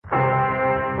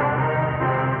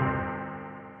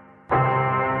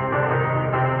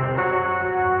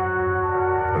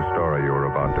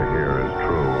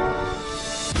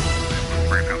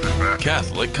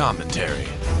Catholic commentary.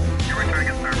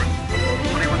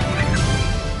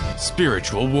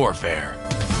 Spiritual warfare.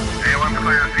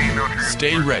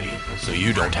 Stay ready so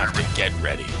you don't have to get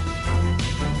ready.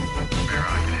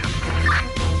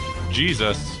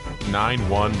 Jesus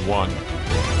 911.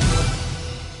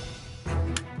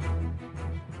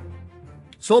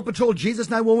 Soul Patrol,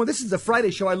 Jesus 911. This is the Friday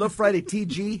show. I love Friday.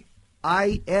 TGIF.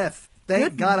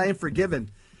 Thank God I am forgiven.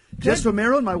 Jess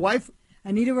Romero and my wife,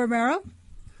 Anita Romero,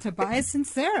 Tobias and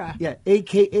Sarah. yeah,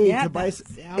 a.k.a. Yeah, Tobias,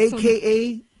 that's also-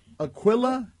 a.k.a.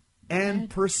 Aquila and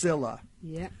Priscilla.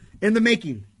 Yeah. In the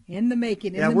making. In the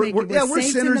making. Yeah, In the we're- making. we're- yeah, We're we're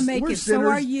saints sinners. in the making. We're So sinners.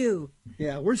 are you.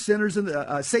 Yeah, we're sinners in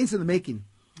the saints in the making.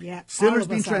 Yeah. all Sinners of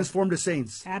being us are. transformed to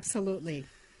saints. Absolutely.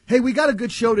 Hey, we got a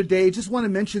good show today. Just want to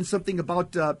mention something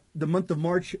about the month of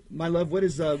March. My love, what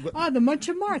is... Oh, the month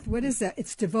of March. What is that?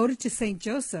 It's devoted to St.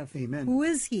 Joseph. Amen. Who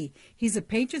is he? He's a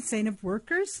patron saint of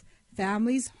workers,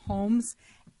 families, homes,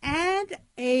 and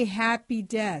a happy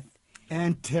death.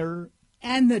 and terror.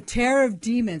 And the terror of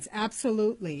demons.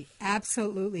 Absolutely.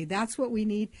 Absolutely. That's what we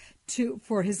need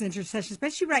for his intercession,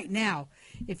 especially right now.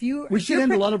 We should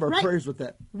end a lot of our prayers with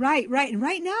that. Right. And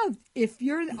right now, if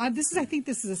you're, I think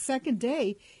this is the second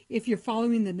day, if you're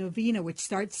following the novena, which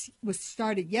was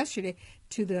started yesterday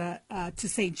to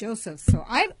St. Joseph. So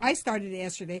I started it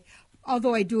yesterday,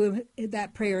 although I do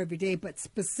that prayer every day, but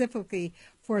specifically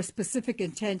for a specific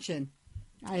intention.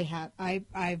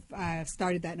 I've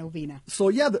started that novena. So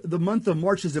yeah, the month of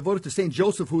March is devoted to Saint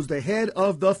Joseph, who's the head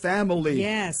of the family.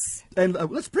 Yes. And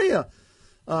let's pray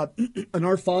an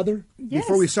Our Father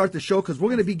before we start the show, because we're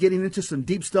going to be getting into some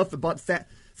deep stuff about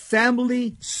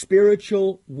family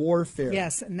spiritual warfare.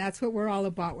 Yes, and that's what we're all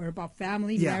about. We're about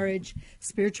family, Yeah. marriage,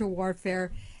 spiritual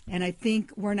warfare. And I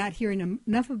think we're not hearing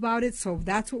enough about it, so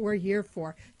that's what we're here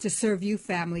for, to serve you,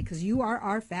 family, because you are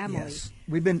our family. Yes,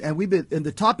 we've been, and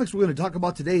the topics we're going to talk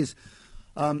about today is,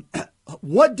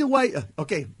 what do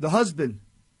the husband,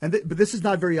 but this is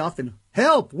not very often.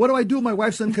 Help! What do I do? My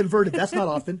wife's unconverted. That's not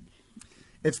often.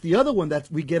 It's the other one that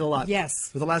we get a lot. Yes.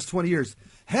 For the last 20 years.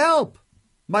 Help!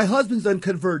 My husband's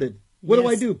unconverted. What do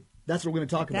I Yes. do? That's what we're going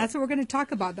to talk about. That's what we're going to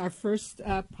talk about. Our first,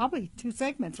 probably 2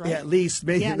 segments, right? Yeah, at least.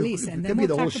 Maybe, Yeah, at least. And it then could be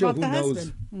we'll the whole talk show. about Who the knows?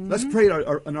 husband. Mm-hmm. Let's pray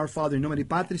on our Father. In nomine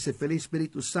Patris et Filii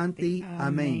Spiritus Sancti.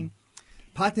 Amen.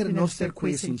 Pater noster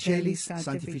qui es in celis,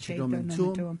 sanctificetur nomen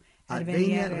tuum,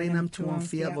 adveniat regnum tuum,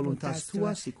 fiat voluntas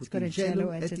tua, sicut in cielo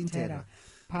et in terra.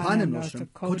 Panem nostrum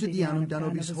quotidianum da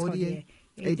nobis hodie,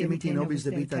 et dimitti nobis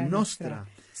de vita nostra,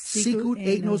 sicut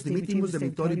et nos dimittimus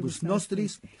debitoribus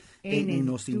nostris, et ne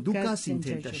nos inducas in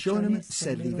tentationem,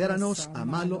 sed libera nos a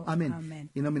malo. Amen.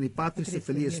 In nomine Patris et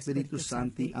Filii Spiritus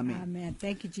Sancti. Amen. Amen.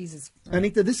 Thank you, Jesus.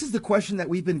 Anita, this is the question that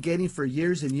we've been getting for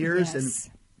years and years, Yes.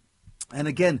 and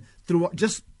again, through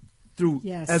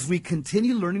Yes. as we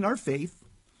continue learning our faith,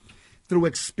 through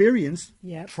experience,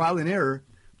 Yep. trial and error,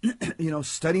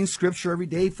 studying Scripture every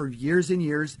day for years and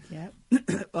years, Yep.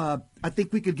 I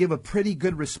think we could give a pretty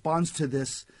good response to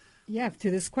this. Yeah,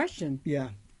 to this question. Yeah,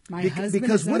 My husband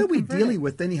because is what are we unconverted. dealing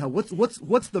with anyhow?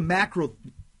 What's the macro?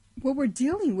 What we're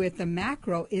dealing with, the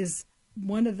macro, is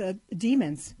one of the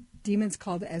demons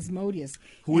called Asmodeus.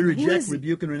 Who we And reject, is he?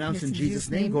 rebuke, and renounce Yes, in Jesus'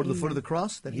 name. Go to the foot of amen. the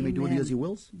cross, that he may do what he Amen. does, he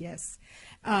wills. Yes.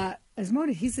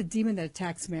 Asmodeus, he's a demon that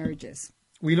attacks marriages.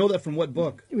 We know that from what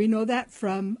book? We know that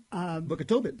from Book of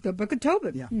Tobit. the Book of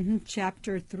Tobit. Yeah.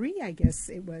 Chapter 3, I guess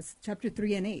it was. Chapter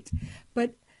 3 and 8.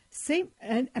 But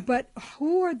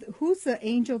who's the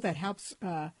angel that helps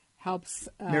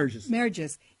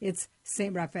Marriages. It's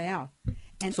Saint Raphael.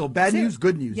 And So bad news,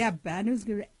 good news. Yeah, bad news,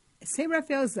 good. Saint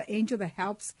Raphael is the angel that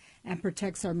helps and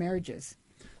protects our marriages.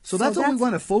 So that's what we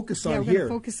want to focus on we're here. going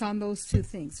to focus on those two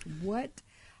things.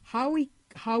 How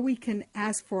we can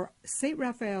ask for Saint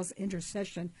Raphael's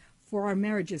intercession for our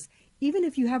marriages. Even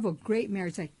if you have a great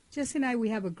marriage, like Jesse and I, we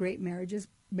have a great marriage,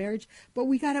 but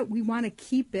we want to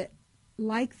keep it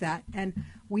like that, and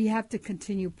we have to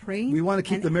continue praying. We want to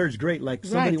keep the marriage great, like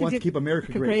somebody wants to keep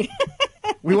America great.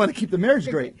 Great. We want to keep the marriage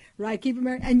great. Right, keep your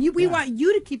marriage, and we want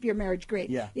you to keep your marriage great.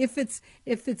 Yeah. If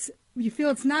you feel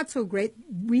it's not so great,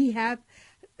 we have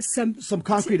some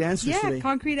concrete answers today.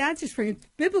 concrete answers for you,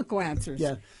 biblical answers.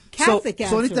 Yeah. Catholic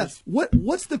so answers. Anita,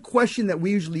 what's the question that we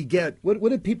usually get? What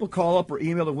do people call up or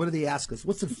email, or what do they ask us?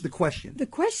 What's the question? The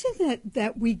question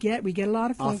that we get a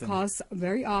lot of phone Often. calls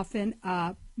very often.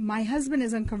 My husband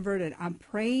is unconverted. I'm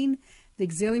praying the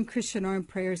Exilium Christianorum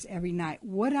prayers every night.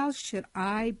 What else should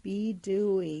I be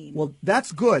doing? Well,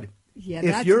 that's good. Yeah, if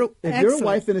that's you're a excellent.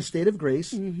 wife in a state of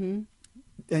grace, and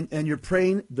you're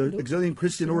praying the Exilium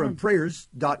Christianorum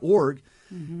prayers.org,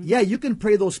 yeah, you can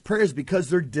pray those prayers because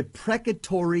they're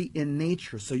deprecatory in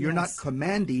nature. So you're not Yes.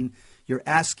 commanding, You're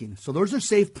asking. So those are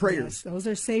safe prayers. Yes, those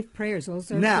are safe prayers.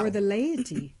 Those are Now- for the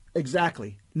laity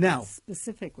Exactly. Now,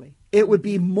 specifically. it would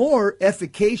be more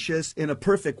efficacious in a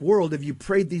perfect world if you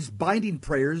prayed these binding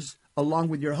prayers along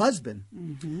with your husband.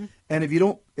 And if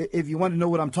you want to know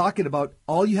what I'm talking about,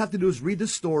 all you have to do is read the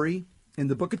story in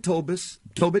the book of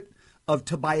Tobit of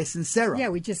Tobias and Sarah. Yeah,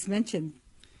 we just mentioned.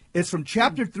 It's from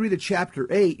chapter 3 to chapter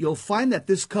 8. You'll find that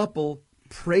this couple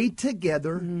prayed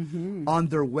together on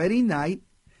their wedding night,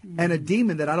 and a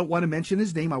demon that I don't want to mention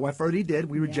his name, my wife already did.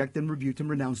 We rejected him, rebuked him,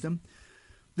 renounced him.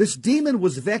 This demon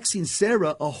was vexing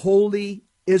Sarah, a holy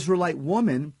Israelite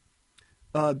woman.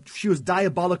 She was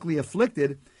diabolically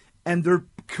afflicted, and their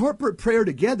corporate prayer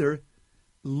together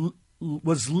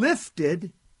was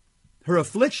lifted, her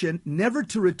affliction, never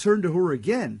to return to her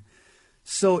again.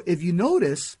 So if you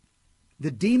notice,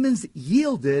 the demons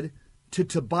yielded to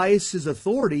Tobias's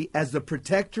authority as the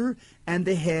protector and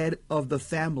the head of the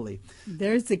family.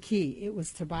 There's the key. It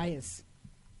was Tobias.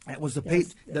 That was the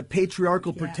Yes. the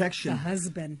patriarchal Yeah, protection. the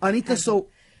husband. Anita, so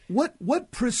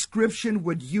what prescription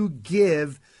would you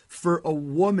give for a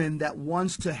woman that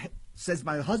says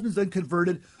my husband's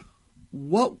unconverted?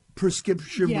 What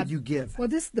prescription would you give? Well,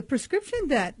 the prescription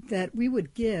that we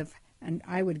would give, and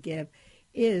I would give,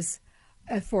 is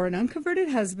for an unconverted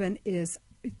husband is,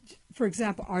 for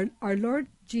example, our Lord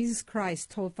Jesus Christ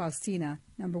told Faustina,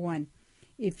 number one,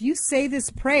 if you say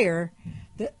this prayer,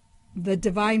 the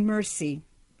divine mercy,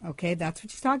 okay, that's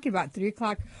what she's talking about, 3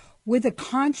 o'clock, with a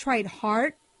contrite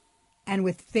heart and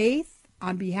with faith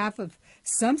on behalf of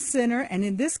some sinner, and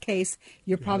in this case,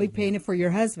 you're probably paying it for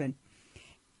your husband.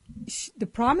 The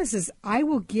promise is, I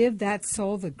will give that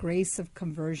soul the grace of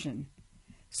conversion.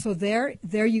 So there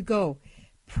you go.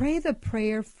 Pray the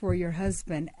prayer for your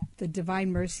husband, the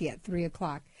divine mercy at 3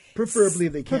 o'clock. Preferably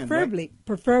if they can.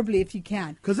 Preferably if you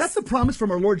can. Because that's the promise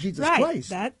from our Lord Jesus Christ.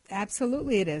 That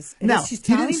absolutely it is. Now, he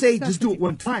didn't say just do it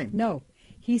one time. No,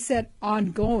 he said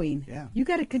ongoing. Yeah. You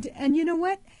got to continue. And you know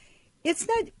what? It's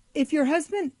not, if your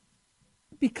husband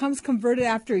becomes converted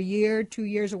after a year, 2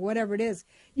 years, or whatever it is,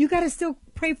 you got to still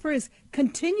pray for his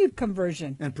continued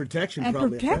conversion. And protection, And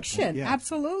probably. protection, Yeah.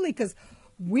 absolutely, because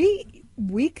we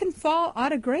can fall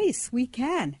out of grace. We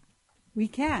can.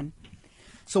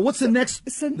 So what's the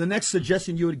next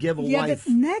suggestion you would give a wife?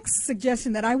 The next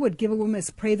suggestion that I would give a woman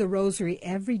is pray the rosary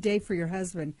every day for your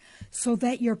husband so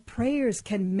that your prayers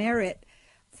can merit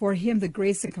for him the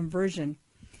grace of conversion.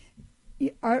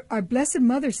 Our Blessed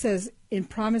Mother says in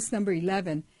promise number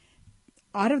 11,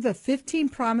 out of the 15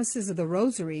 promises of the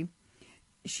rosary,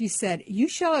 she said, you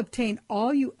shall obtain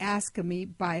all you ask of me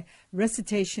by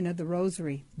recitation of the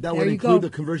rosary. That would include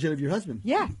the conversion of your husband.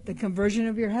 Yeah, the conversion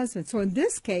of your husband. So in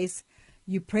this case,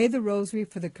 you pray the rosary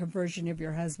for the conversion of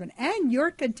your husband and your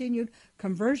continued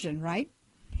conversion, right?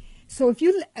 So if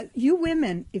you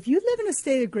women, if you live in a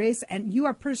state of grace and you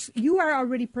are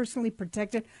already personally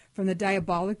protected from the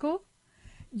diabolical,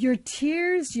 your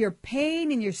tears, your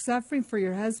pain, and your suffering for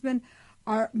your husband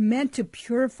are meant to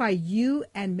purify you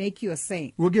and make you a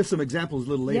saint. We'll give some examples a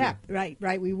little later. Yeah,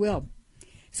 right, we will.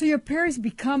 So your prayers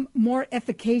become more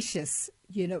efficacious,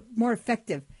 more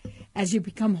effective as you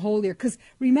become holier. Because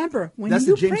remember, when that's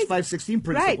you the James 5:16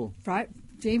 principle. Right.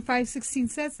 James 5:16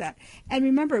 says that. And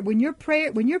remember, when you're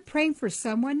praying for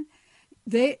someone,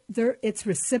 it's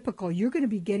reciprocal. You're going to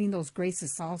be getting those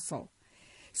graces also.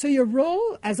 So your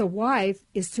role as a wife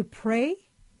is to pray,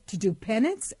 to do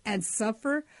penance, and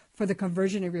suffer for the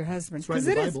conversion of your husband. That's right in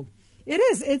the Bible. It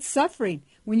is. It's suffering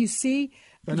when you see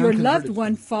your loved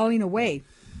one falling away.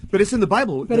 But it's in the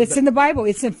Bible. It's in the Bible.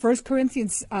 It's in 1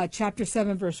 Corinthians chapter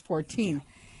 7, verse 14.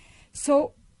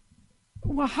 So,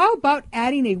 well, how about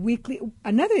adding a weekly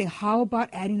holy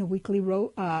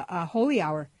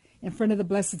hour in front of the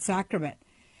Blessed Sacrament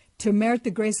to merit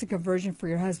the grace of conversion for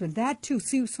your husband? That too.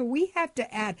 See, so we have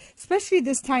to add, especially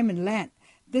this time in Lent.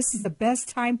 This is the best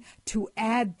time to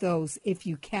add those if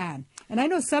you can. And I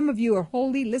know some of you are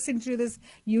holy listening to this.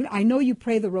 I know you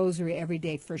pray the rosary every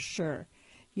day for sure.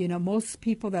 Most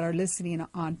people that are listening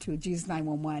on to Jesus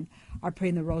 911 are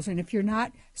praying the rosary. And if you're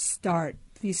not,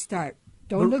 please start.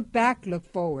 Don't look back, look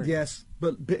forward. Yes,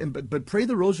 but pray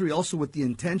the rosary also with the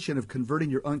intention of converting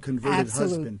your unconverted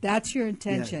husband. That's your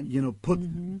intention. Yeah,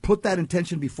 put that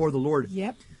intention before the Lord.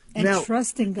 Yep. And now,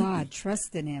 trust in God,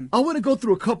 trust in Him. I want to go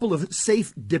through a couple of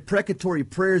safe deprecatory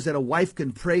prayers that a wife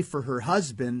can pray for her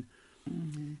husband.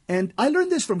 Mm-hmm. And I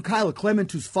learned this from Kyle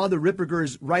Clement, who's Father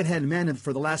Ripperger's right-hand man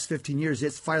for the last 15 years.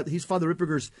 He's Father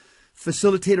Ripperger's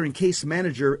facilitator and case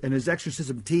manager and his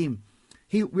exorcism team.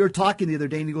 We were talking the other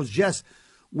day, and he goes, Jess,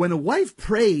 when a wife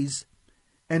prays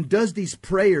and does these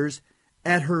prayers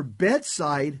at her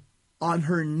bedside on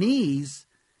her knees,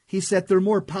 He said they're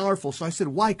more powerful. So I said,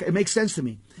 why? It makes sense to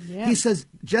me. Yeah. He says,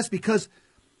 just because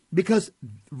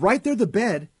right there, the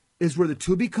bed is where the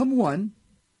two become one.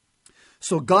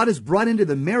 So God is brought into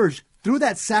the marriage through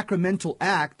that sacramental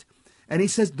act. And he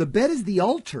says the bed is the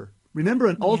altar. Remember,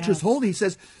 an altar is Yes. holy. He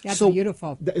says, That's so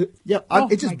beautiful. It just my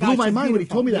blew gosh, my it's mind when he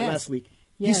beautiful. told me that Yes. last week.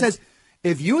 He Yes. says,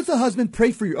 if you as a husband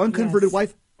pray for your unconverted Yes.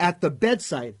 wife at the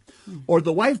bedside, or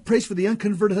the wife prays for the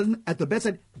unconverted husband at the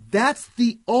bedside, that's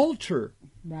the altar.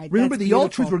 Right. Remember, That's the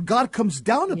altar is beautiful. where God comes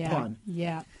down Yeah. upon.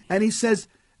 Yeah. And he says,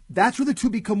 that's where the two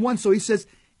become one. So he says,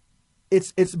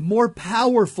 it's more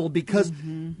powerful because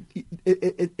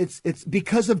it's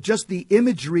because of just the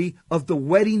imagery of the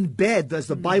wedding bed, as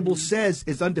the Bible says,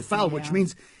 is undefiled, which Yeah.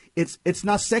 means it's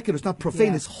not secular, it's not profane,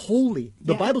 Yeah. it's holy.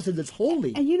 The Yeah. Bible says it's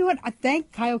holy. And you know what? I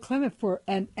thank Kyle Clement for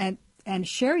and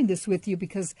sharing this with you,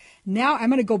 because now I'm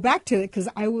going to go back to it, because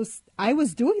I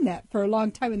was doing that for a long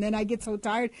time, and then I get so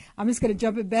tired I'm just going to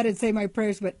jump in bed and say my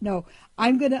prayers. But no,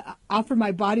 I'm going to offer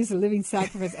my body as a living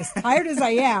sacrifice. As tired as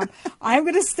I am, I'm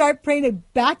going to start praying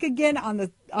it back again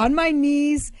on my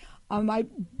knees,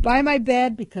 by my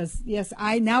bed, because yes,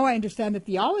 I understand the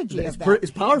theology of that. It's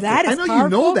powerful. That is I know powerful.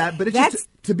 you know that, but it's just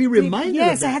to be reminded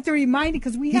Yes, of that. I have to remind it,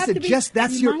 because we He have said, to be just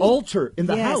that's your reminded. altar in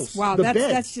the Yes, house. Wow, the that's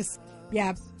bed. just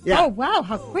yeah. Yeah. Oh wow,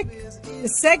 how quick the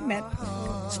segment.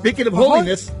 Speaking of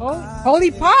holiness,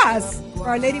 Holy pause for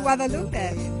Our Lady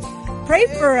Guadalupe. Pray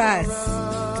for us.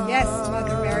 Yes,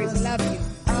 Mother Mary, we love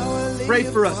you. pray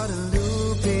for us.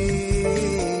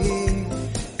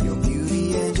 Your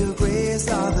beauty and your grace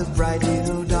are the bright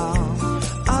little dawn.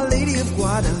 Our Lady of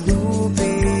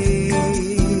Guadalupe,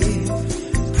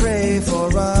 pray for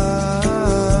us.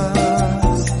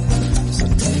 So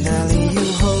tenderly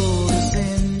you hold us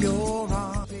in your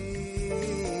arms.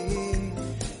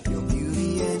 Your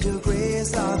beauty and your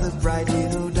grace are the bright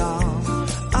little dawn.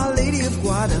 Our Lady of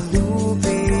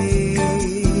Guadalupe,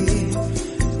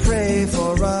 pray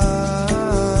for us.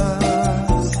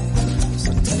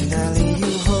 So tenderly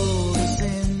you hold us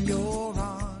in your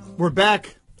arms. We're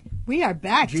back. We are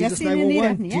back. Jesus Jesse and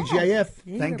Anita. 911, TGIF.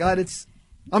 Yeah. Thank God it's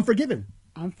unforgiven.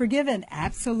 Unforgiven,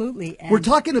 absolutely. And We're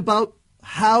talking about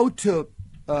how to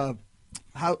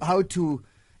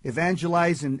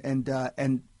evangelize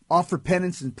and offer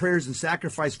penance and prayers and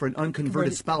sacrifice for an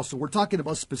unconverted spouse. So we're talking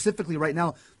about specifically right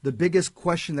now the biggest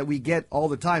question that we get all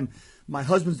the time. My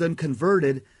husband's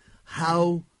unconverted.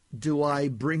 How do I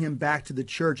bring him back to the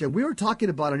church? And we were talking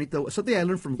about, Anita, something I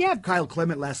learned from Kyle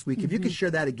Clement last week. If you could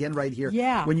share that again right here.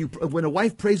 Yeah. When a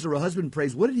wife prays or a husband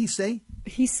prays, what did he say?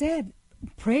 he said,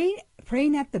 praying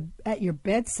at your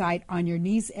bedside on your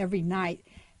knees every night.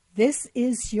 This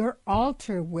is your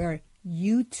altar where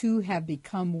you two have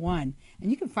become one. And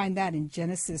you can find that in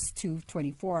Genesis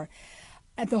 2:24.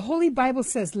 The Holy Bible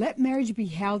says, let marriage be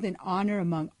held in honor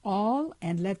among all,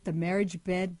 and let the marriage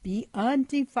bed be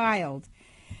undefiled.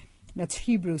 That's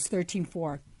Hebrews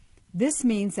 13:4. This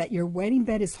means that your wedding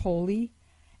bed is holy,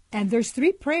 and there's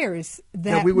 3 prayers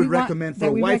that we would want- recommend for that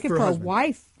a we wife, recommend for a for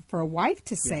husband. for a wife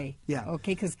to say. Yeah.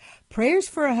 Okay, because prayers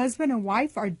for a husband and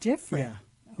wife are different.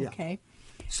 Yeah. Okay.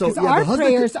 So Because the our husband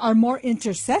prayers are more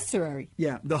intercessory.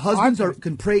 Yeah, the husbands Our-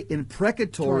 can pray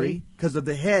imprecatory because of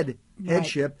the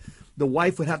headship. The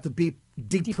wife would have to be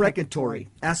deprecatory,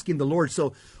 asking the Lord.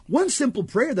 So one simple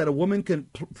prayer that a woman can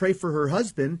pray for her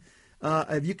husband,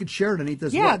 if you could share it, Anita,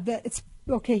 as well. It's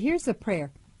okay. Here's the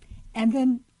prayer, and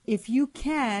then if you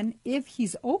can, if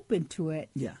he's open to it,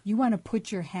 you want to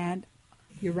put your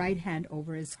right hand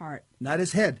over his heart, Not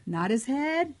his head. not his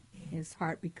head, his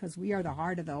heart, because we are the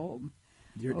heart of the home.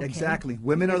 Okay? Exactly.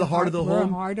 Women are the heart of the We're home.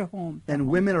 the heart of home. And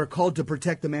women are called to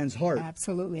protect the man's heart.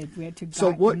 Absolutely. We had to So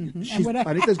guide- what? Mhm. And what I-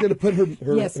 Anita's going to put her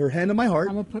Yes. her hand on my heart.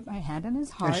 I'm going to put my hand on his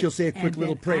heart. she'll say a quick and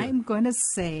little then prayer. I'm going to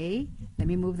say, let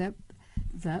me move the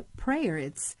prayer.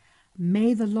 It's,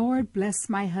 may the Lord bless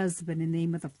my husband in the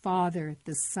name of the Father,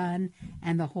 the Son,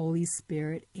 and the Holy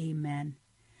Spirit. Amen.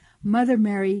 Mother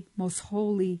Mary, most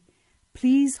holy,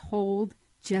 please hold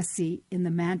Jesse in the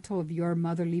mantle of your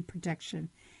motherly protection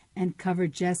and cover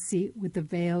Jesse with the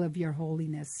veil of your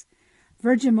holiness.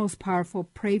 Virgin most powerful,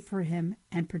 pray for him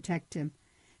and protect him.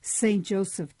 Saint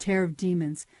Joseph, terror of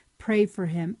demons, pray for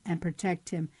him and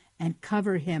protect him and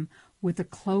cover him with the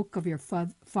cloak of your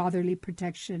fatherly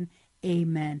protection.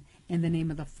 Amen. In the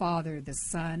name of the Father, the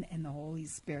Son, and the Holy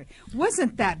Spirit.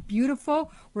 Wasn't that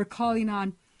beautiful? We're calling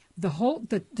on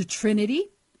the Trinity.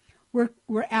 We're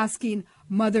asking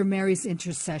Mother Mary's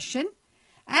intercession.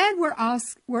 And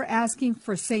we're asking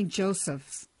for Saint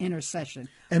Joseph's intercession.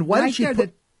 And why did she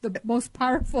put the most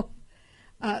powerful?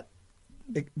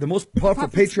 The most powerful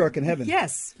patriarch in heaven.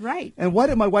 Yes, right. And why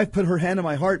did my wife put her hand on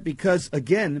my heart? Because,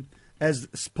 again, as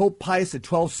Pope Pius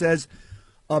XII says,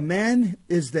 a man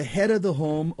is the head of the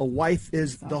home, a wife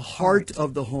is the heart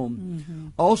of the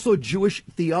home. Also, Jewish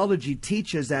theology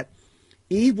teaches that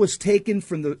Eve was taken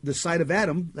from the side of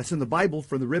Adam, that's in the Bible,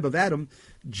 from the rib of Adam.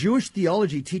 Jewish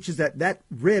theology teaches that that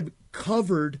rib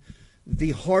covered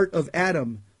the heart of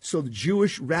Adam. So the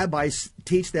Jewish rabbis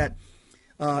teach that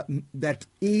that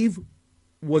Eve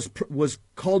was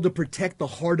called to protect the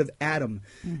heart of Adam.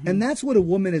 And that's what a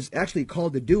woman is actually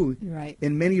called to do, right,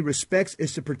 in many respects,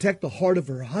 is to protect the heart of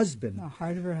her husband. The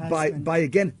heart of her husband.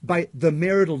 By the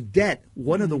marital debt,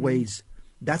 one of the ways.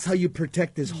 That's how you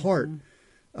protect his heart,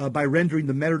 by rendering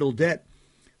the marital debt.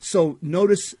 So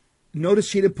notice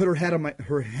she didn't put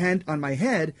her hand on my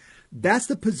head. That's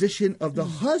the position of the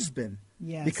husband.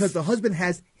 Yes. Because the husband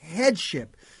has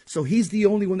headship. So he's the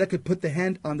only one that could put the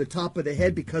hand on the top of the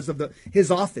head because of his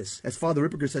office. As Father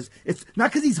Ripperger says, it's not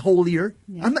because he's holier.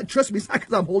 Yeah. Trust me, it's not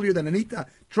because I'm holier than Anita.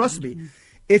 Trust me.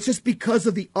 It's just because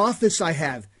of the office I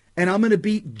have. And I'm going to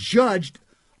be judged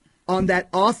on that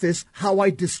office, how I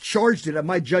discharged it at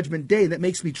my judgment day. That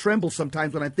makes me tremble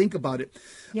sometimes when I think about it.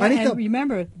 Yeah, and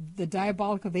remember, the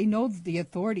diabolical, they know the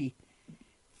authority.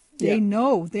 They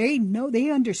know,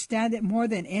 they understand it more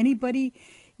than anybody,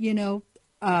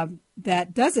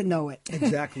 that doesn't know it.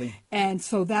 Exactly. And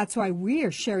so that's why we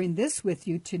are sharing this with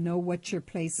you, to know what your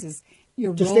place is,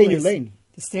 your To role stay in is. your lane.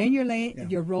 To stay in your lane,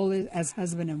 your role is as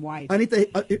husband and wife.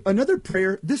 Anita, another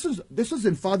prayer, this was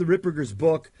in Father Ripperger's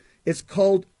book. It's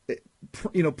called,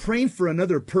 praying for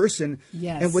another person.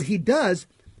 Yes. And what he does,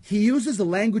 he uses the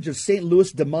language of St.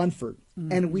 Louis de Montfort.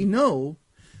 And we know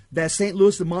that St.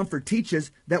 Louis de Montfort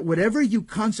teaches that whatever you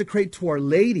consecrate to Our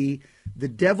Lady, the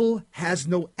devil has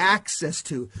no access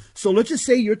to. So let's just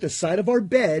say you're at the side of our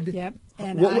bed, Yep.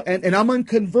 and I'm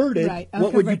unconverted. Right.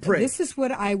 What would you pray? This is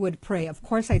what I would pray. Of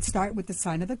course, I'd start with the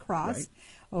sign of the cross.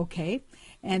 Right. Okay.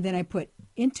 And then I put,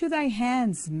 into thy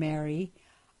hands, Mary,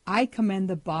 I commend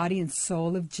the body and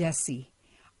soul of Jesse.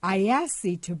 I ask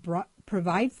thee to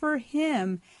provide for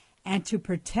him and to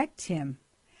protect him.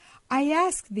 I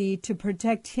ask thee to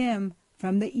protect him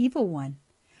from the evil one.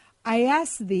 I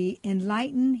ask thee,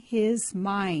 enlighten his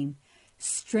mind,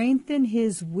 strengthen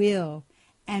his will,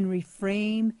 and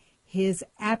reframe his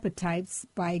appetites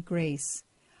by grace.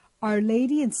 Our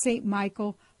Lady and Saint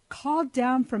Michael, call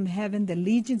down from heaven the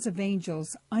legions of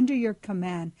angels under your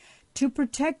command to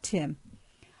protect him.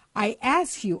 I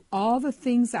ask you all the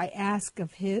things I ask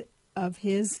of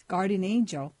his guardian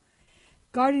angel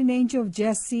of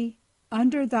Jesse.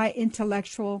 Under thy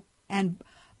intellectual and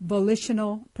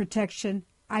volitional protection,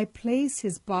 I place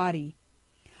his body.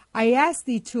 I ask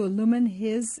thee to illumine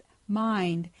his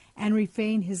mind and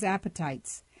refrain his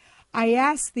appetites. I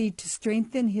ask thee to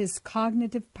strengthen his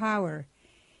cognitive power,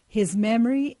 his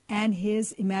memory, and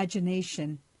his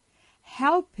imagination.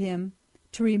 Help him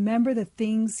to remember the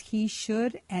things he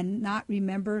should and not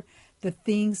remember the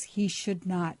things he should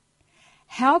not.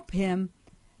 Help him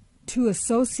to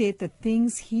associate the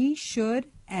things he should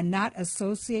and not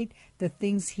associate the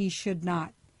things he should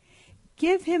not.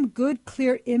 Give him good,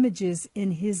 clear images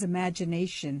in his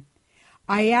imagination.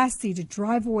 I ask thee to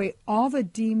drive away all the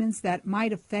demons that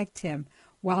might affect him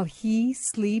while he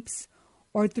sleeps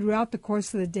or throughout the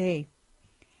course of the day.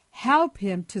 Help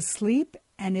him to sleep,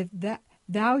 and if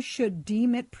thou should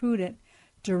deem it prudent,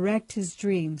 direct his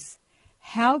dreams.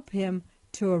 Help him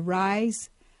to arise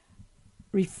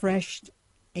refreshed.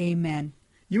 Amen.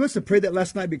 You must have prayed that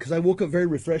last night, because I woke up very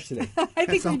refreshed today. I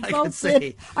think That's all we I both can say.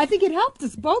 did. I think it helped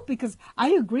us both, because I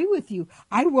agree with you.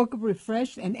 I woke up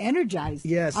refreshed and energized.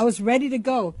 Yes. I was ready to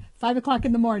go. 5 o'clock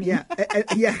in the morning. Yeah,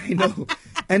 I know.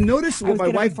 And notice what my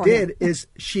wife did is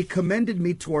she commended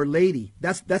me to Our Lady.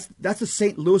 That's a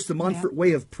St. Louis de Montfort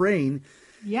way of praying.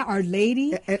 Yeah, Our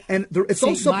Lady. And it's all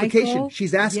Saint supplication. Michael.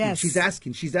 She's asking, Yes.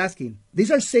 she's asking.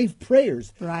 These are safe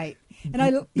prayers. Right.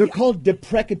 And They're called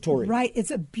deprecatory. Right.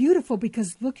 It's beautiful,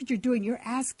 because look what you're doing. You're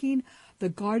asking the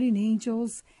guardian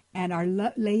angels and Our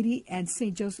Lady and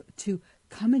Saint Joseph to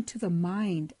come into the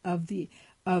mind of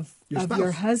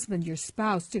your husband, your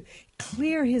spouse, to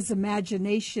clear his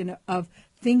imagination of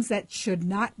things that should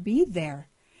not be there.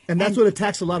 And that's what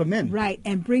attacks a lot of men. Right.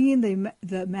 And bringing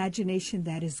the imagination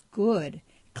that is good.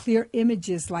 Clear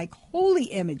images, like holy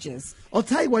images. I'll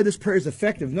tell you why this prayer is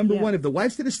effective. Number one, if the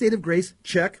wife's in a state of grace,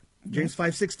 check. James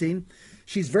 5:16.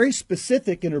 She's very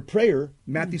specific in her prayer.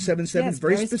 Matthew 7:7 Yes, is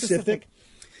very specific.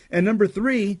 And number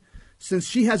 3, since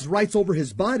she has rights over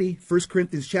his body, 1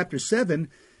 Corinthians chapter 7,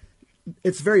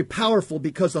 it's very powerful,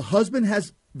 because a husband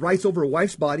has rights over a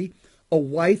wife's body. A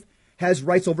wife has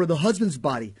rights over the husband's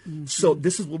body. So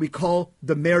this is what we call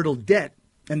the marital debt.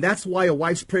 And that's why a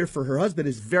wife's prayer for her husband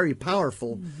is very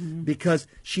powerful, because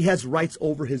she has rights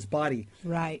over his body.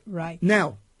 Right, right.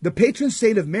 Now, the patron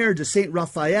saint of marriage is Saint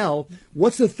Raphael.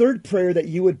 What's the third prayer that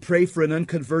you would pray for an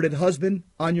unconverted husband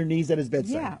on your knees at his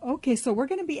bedside? Yeah, okay, so we're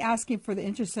going to be asking for the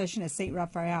intercession of Saint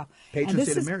Raphael. Patron and this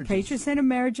saint of is marriages. patron saint of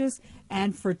marriages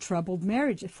and for troubled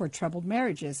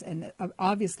marriages. And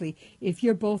obviously, if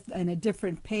you're both on a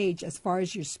different page as far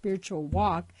as your spiritual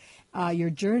walk,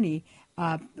 your journey,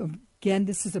 again,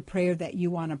 this is a prayer that you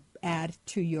want to add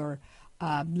to your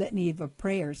litany of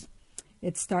prayers.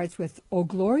 It starts with, O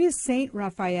glorious Saint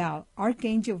Raphael,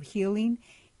 Archangel of healing,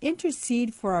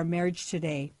 intercede for our marriage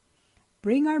today.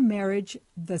 Bring our marriage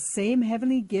the same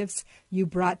heavenly gifts you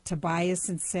brought Tobias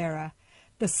and Sarah,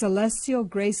 the celestial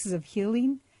graces of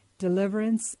healing,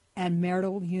 deliverance, and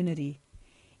marital unity.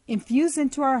 Infuse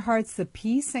into our hearts the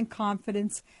peace and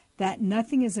confidence that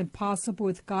nothing is impossible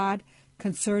with God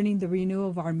concerning the renewal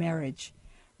of our marriage.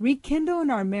 Rekindle in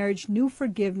our marriage new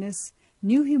forgiveness,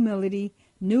 new humility,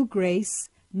 new grace,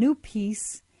 new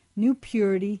peace, new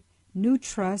purity, new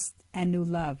trust, and new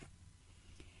love.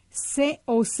 Saint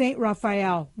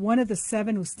Raphael, one of the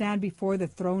 7 who stand before the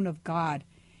throne of God,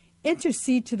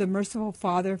 intercede to the merciful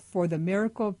Father for the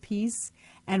miracle of peace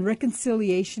and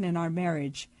reconciliation in our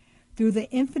marriage, through the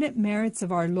infinite merits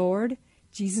of our Lord,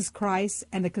 Jesus Christ,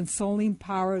 and the consoling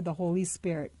power of the Holy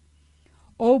Spirit.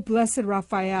 O blessed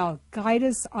Raphael, guide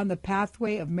us on the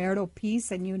pathway of marital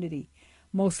peace and unity.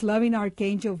 Most loving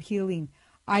Archangel of healing,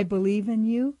 I believe in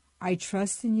you, I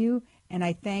trust in you, and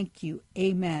I thank you.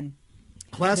 Amen.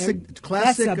 Classic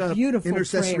That's a beautiful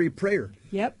intercessory prayer.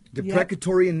 Yep.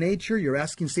 Deprecatory in nature. You're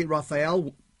asking Saint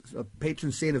Raphael, a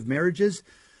patron saint of marriages,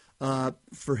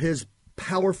 for his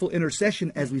powerful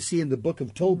intercession, as we see in the book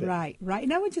of Tobit. Right, right.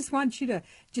 And I would just want you to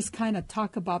just kind of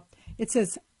talk about, it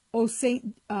says, O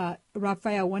Saint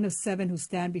Raphael, one of 7 who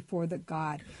stand before the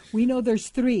God. We know there's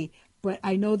 3. But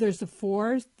I know there's a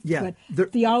 4. Yeah,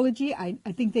 but theology, I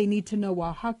think they need to know,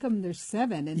 well, how come there's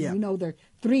 7? And Yeah. we know there are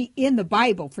 3 in the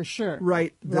Bible for sure.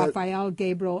 Right. Raphael,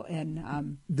 Gabriel,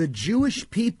 and... The Jewish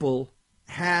people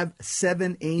have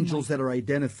 7 angels that are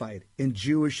identified in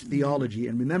Jewish theology.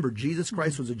 And remember, Jesus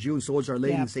Christ was a Jew, and so was Our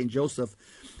Lady and St. Joseph.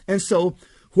 And so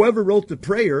whoever wrote the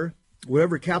prayer,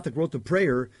 whoever Catholic wrote the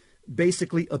prayer,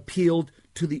 basically appealed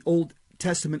to the Old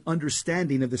Testament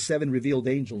understanding of the 7 revealed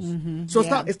angels. So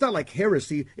it's not like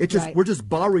heresy. It's just we're just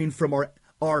borrowing from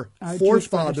our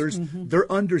forefathers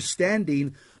their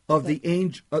understanding of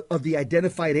the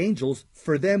identified angels.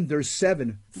 For them, there's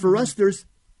 7. For us, there's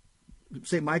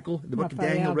Saint Michael, the book of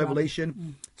Daniel,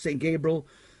 Revelation, Saint Gabriel,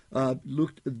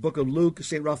 Luke, the book of Luke,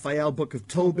 Saint Raphael, book of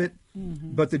Tobit.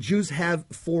 But the Jews have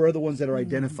 4 other ones that are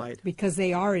identified because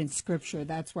they are in Scripture.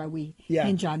 That's why we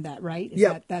hinge on that, right?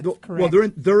 That's correct. Well,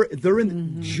 they're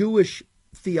in Jewish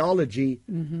theology.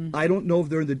 I don't know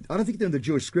if I don't think they're in the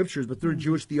Jewish Scriptures, but they're in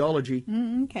Jewish theology.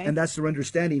 Okay. And that's their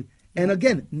understanding. And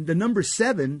again, the number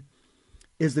 7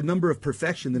 is the number of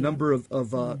perfection, the number of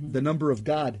the number of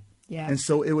God. Yeah. And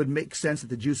so it would make sense that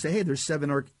the Jews say, "Hey, there's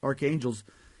 7 archangels."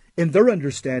 In their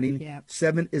understanding,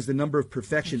 7 is the number of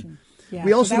perfection. Yeah.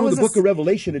 We also know in the book of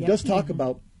Revelation, it does talk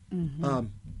about, Mm-hmm.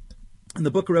 in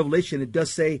the book of Revelation, it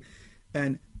does say,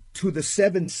 and to the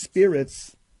 7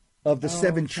 spirits of the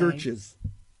 7 churches.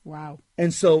 Wow.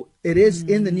 And so it is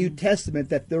in the New Testament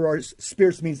that there are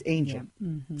spirits means angel.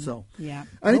 So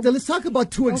Anita, let's talk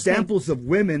about 2 examples of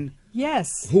women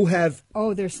who have.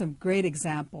 Oh, there's some great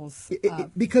examples.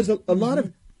 Because a lot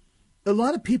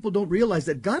of people don't realize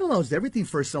that God allows everything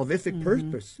for a salvific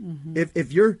purpose.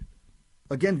 If you're,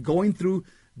 again, going through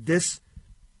this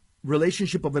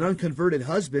relationship of an unconverted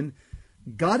husband,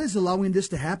 God is allowing this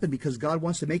to happen because God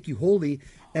wants to make you holy.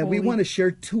 And we want to share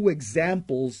 2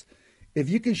 examples. If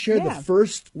you can share the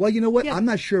first, well, you know what? I'm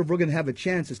not sure if we're going to have a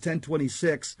chance. It's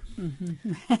 10:26.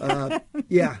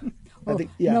 I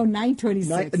think, No,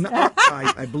 9:26.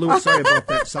 I blew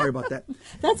it. Sorry about that.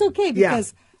 That's okay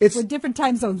because we're different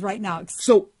time zones right now.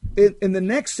 So in the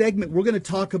next segment, we're going to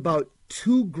talk about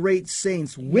 2 great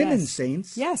saints, women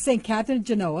saints. Yeah, St. Catherine of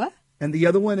Genoa. And the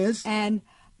other one is? And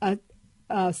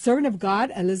servant of God,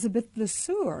 Elizabeth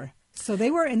LeSueur. So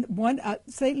they were in one.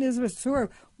 St. Elizabeth LeSueur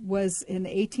was in the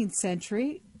 18th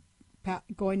century,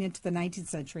 going into the 19th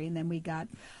century, and then we got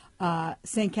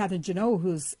St. Catherine of Genoa,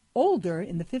 who's older,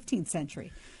 in the 15th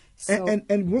century. So,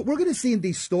 and we're going to see in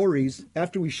these stories,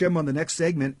 after we share them on the next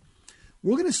segment,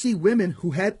 we're going to see women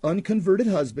who had unconverted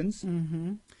husbands.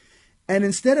 And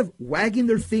instead of wagging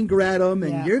their finger at them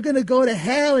and you're going to go to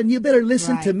hell and you better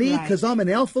listen to me because I'm an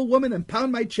alpha woman and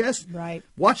pound my chest,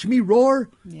 watch me roar,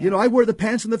 you know, I wear the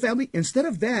pants in the family. Instead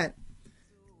of that,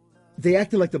 they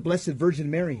acted like the Blessed Virgin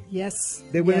Mary. Yes.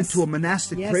 They went yes. into a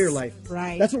monastic Yes. prayer life.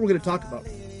 Right. That's what we're going to talk about.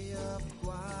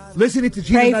 Listening to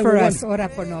Jesus Pray for 911. us. Ora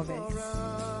pro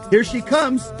nobis. Here she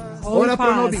comes. Holy Ora pro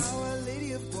paz. nobis. Our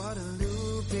Lady of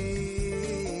Guadalupe,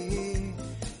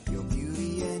 your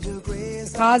beauty and your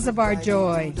grace, Cause of our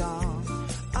joy.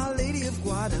 Our Lady of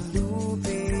Guadalupe,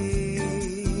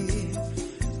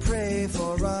 pray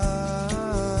for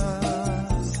us.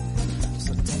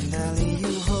 So tenderly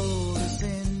you hold us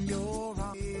in your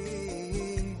arms.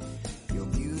 Your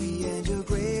beauty and your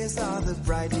grace are the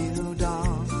bright little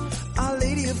dawn. Our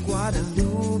Lady of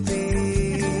Guadalupe,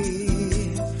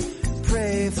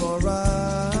 pray for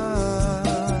us.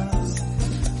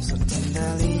 So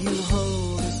tenderly you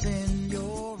hold us in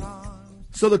your arms.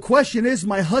 So the question is,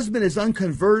 my husband is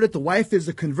unconverted. The wife is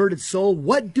a converted soul.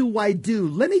 What do I do?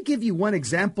 Let me give you one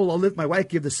example. I'll let my wife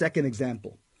give the second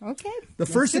example. Okay. The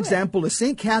first example is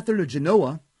St. Catherine of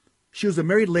Genoa. She was a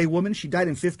married laywoman. She died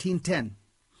in 1510.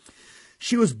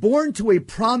 She was born to a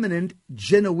prominent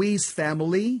Genoese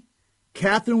family.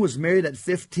 Catherine was married at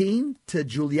 15 to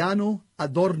Giuliano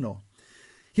Adorno.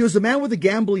 He was a man with a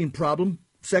gambling problem,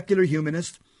 secular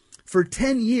humanist. For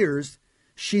 10 years,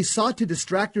 she sought to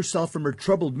distract herself from her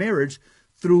troubled marriage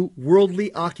through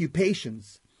worldly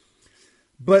occupations.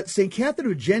 But St. Catherine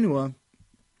of Genoa,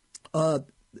 a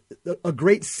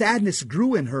great sadness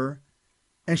grew in her,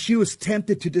 and she was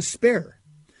tempted to despair.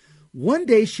 One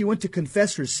day she went to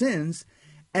confess her sins,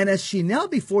 and as she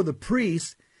knelt before the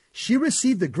priest, she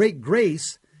received the great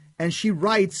grace, and she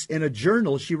writes in a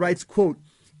journal, she writes, quote,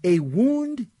 "A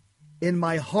wound in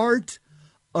my heart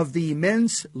of the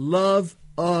immense love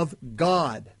of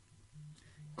God."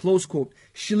 Close quote.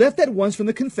 She left at once from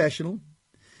the confessional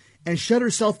and shut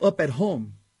herself up at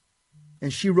home.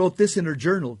 And she wrote this in her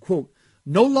journal, quote,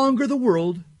 "No longer the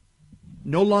world,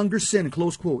 no longer sin,"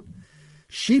 close quote.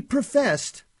 She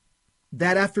professed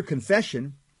that after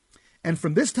confession, and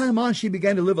from this time on, she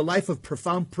began to live a life of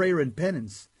profound prayer and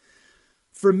penance.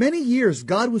 For many years,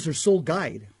 God was her sole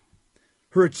guide.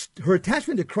 Her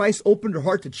attachment to Christ opened her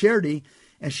heart to charity,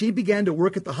 and she began to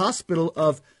work at the hospital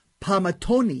of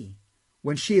Pamatoni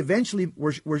when she eventually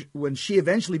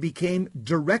became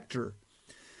director.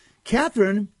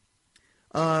 Catherine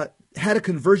had a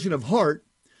conversion of heart.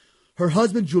 Her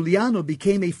husband Giuliano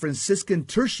became a Franciscan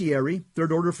tertiary,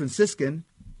 third order Franciscan,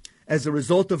 as a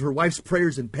result of her wife's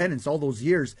prayers and penance all those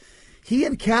years. He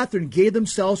and Catherine gave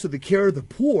themselves to the care of the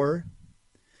poor,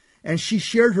 and she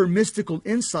shared her mystical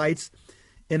insights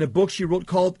in a book she wrote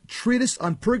called Treatise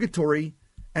on Purgatory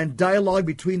and Dialogue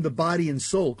Between the Body and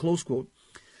Soul, close quote.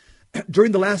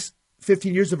 During the last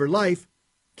 15 years of her life,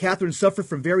 Catherine suffered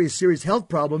from various serious health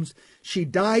problems. She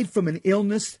died from an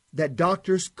illness that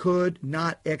doctors could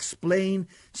not explain.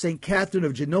 St. Catherine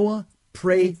of Genoa,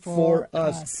 pray for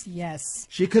us. Yes.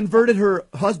 She converted her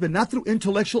husband not through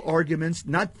intellectual arguments,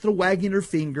 not through wagging her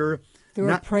finger. Through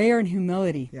her prayer and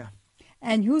humility. Yeah.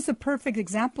 And who's a perfect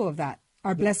example of that?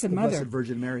 Our Blessed Mother. Blessed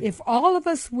Virgin Mary. If all of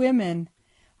us women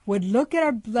would look at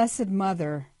our Blessed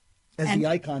Mother as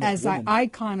the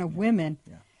icon of women,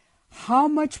 how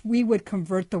much we would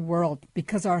convert the world,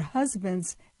 because our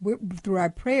husbands, through our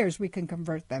prayers, we can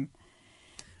convert them.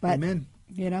 But, Amen.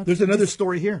 You know, there's another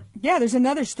story here. Yeah, there's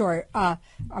another story.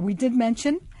 We did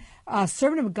mention a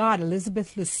servant of God,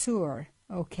 Elizabeth Lesueur,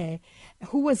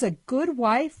 who was a good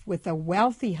wife with a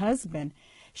wealthy husband.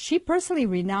 She personally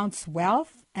renounced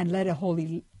wealth and led a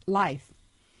holy life.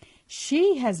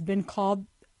 She has been called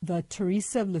the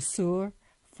Teresa of Lisieux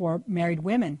for married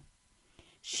women.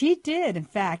 She did, in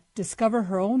fact, discover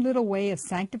her own little way of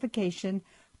sanctification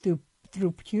through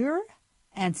pure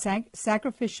and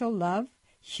sacrificial love,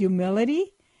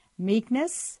 humility,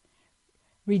 meekness,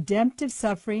 redemptive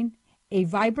suffering, a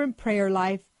vibrant prayer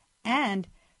life, and,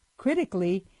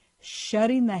 critically,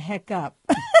 shutting the heck up.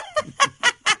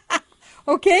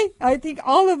 Okay, I think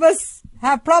all of us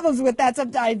have problems with that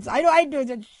sometimes. I know I do.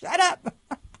 Just shut up.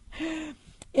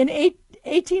 In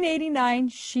 1889,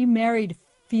 she married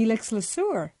Felix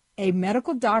Lesueur, a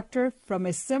medical doctor from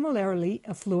a similarly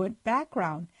affluent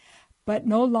background, but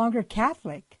no longer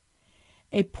Catholic,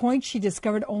 a point she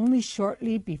discovered only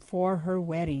shortly before her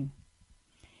wedding.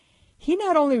 He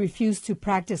not only refused to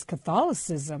practice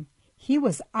Catholicism, he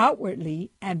was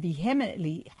outwardly and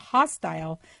vehemently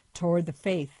hostile toward the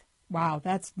faith. Wow,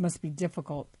 that must be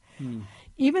difficult.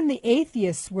 Even the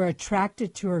atheists were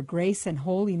attracted to her grace and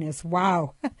holiness.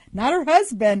 Wow, not her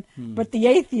husband, but the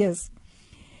atheists.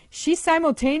 She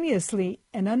simultaneously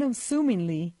and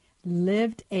unassumingly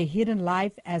lived a hidden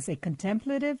life as a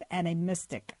contemplative and a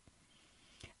mystic.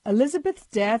 Elizabeth's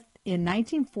death in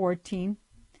 1914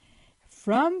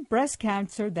 from breast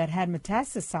cancer that had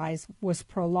metastasized was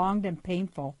prolonged and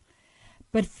painful.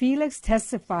 But Felix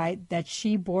testified that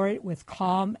she bore it with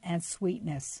calm and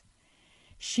sweetness.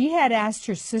 She had asked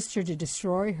her sister to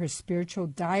destroy her spiritual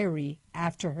diary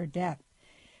after her death,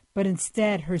 but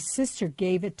instead her sister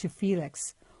gave it to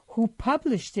Felix, who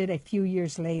published it a few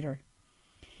years later.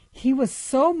 He was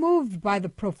so moved by the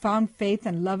profound faith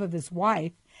and love of his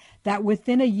wife that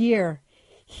within a year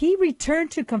he returned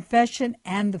to confession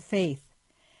and the faith.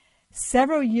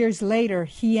 Several years later,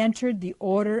 he entered the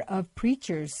Order of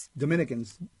Preachers.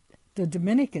 Dominicans. The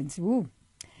Dominicans,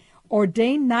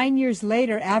 ordained 9 years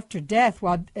later after death.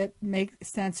 Well, it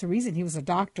stands to reason he was a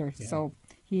doctor, so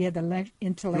he had the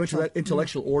intellectual... He went to that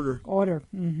intellectual order.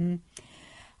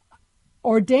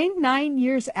 Ordained 9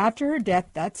 years after her death,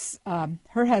 that's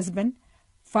her husband,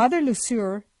 Father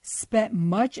Lusure spent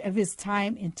much of his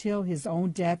time until his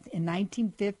own death in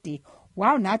 1950.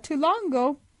 Wow, not too long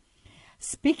ago.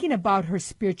 Speaking about her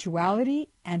spirituality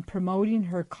and promoting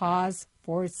her cause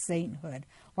for sainthood.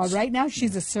 Well, right now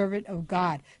she's a servant of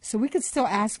God, so we could still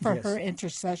ask for her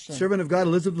intercession. Servant of God,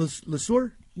 Elizabeth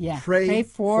Lusure? Yeah, pray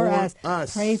for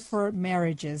us. Pray for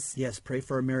marriages. Yes, pray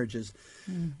for our marriages.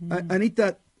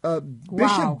 Anita,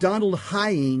 Bishop Donald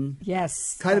Hying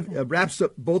kind of wraps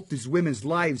up both these women's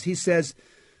lives. He says,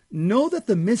 know that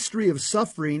the mystery of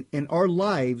suffering in our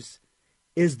lives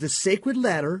is the sacred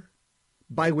ladder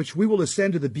by which we will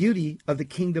ascend to the beauty of the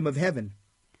kingdom of heaven.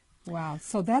 Wow.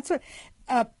 So that's what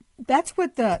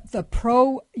the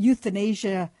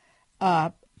pro-euthanasia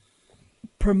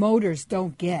promoters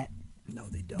don't get. No,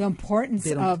 they don't. The importance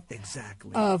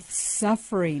of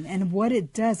suffering and what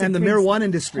it does. And the marijuana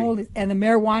industry. And the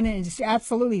marijuana industry,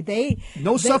 absolutely.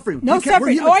 No suffering. No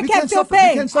suffering. I can't feel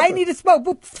pain. I need to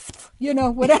smoke. You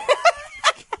know, whatever.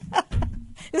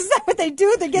 Isn't that what they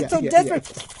do? They get so desperate.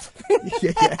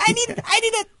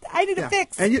 I need a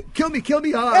fix. And you kill me.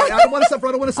 I don't want to suffer.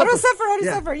 I don't want to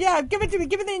suffer. Yeah, give it to me.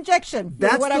 Give me the injection.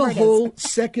 That's the whole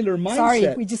secular mindset.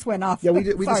 Sorry, we just went off. Yeah, we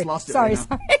just lost it. Sorry.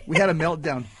 We had a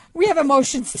meltdown. We have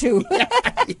emotions too.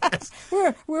 Yes.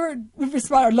 We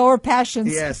respond our lower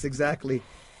passions. Yes, exactly.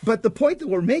 But the point that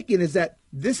we're making is that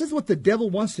this is what the devil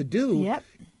wants to do. Yep.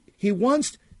 He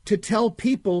wants to tell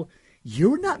people,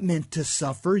 you're not meant to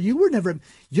suffer. You're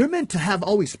meant to have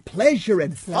always pleasure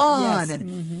and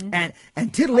fun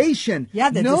and titillation. Yeah,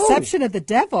 the deception of the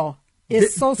devil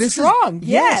is so strong.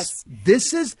 Yes.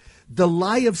 This is the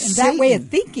lie of Satan. That way of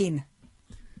thinking.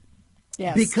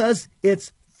 Yes. Because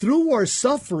it's through our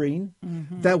suffering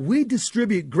that we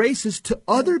distribute graces to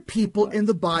other people in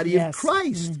the body of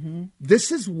Christ.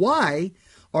 This is why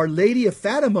Our Lady of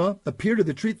Fatima appeared to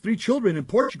the three children in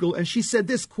Portugal, and she said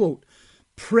this, quote,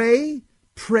 pray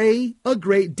a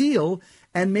great deal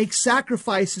and make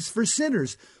sacrifices for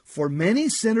sinners. For many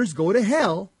sinners go to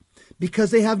hell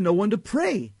because they have no one to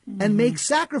pray and make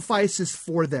sacrifices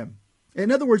for them.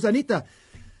 In other words, Anita,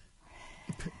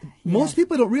 most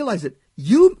people don't realize it.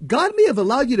 God may have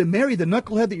allowed you to marry the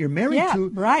knucklehead that you're married to,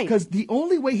 right? Because the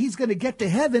only way he's going to get to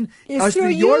heaven is through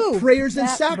your prayers and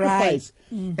sacrifice.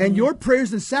 Right. And your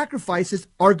prayers and sacrifices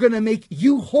are going to make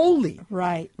you holy.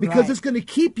 Right. Because it's going to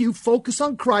keep you focused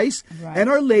on Christ and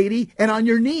Our Lady and on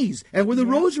your knees and with a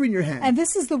rosary in your hand. And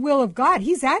this is the will of God.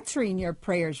 He's answering your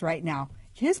prayers right now.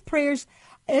 His prayers,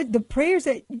 the prayers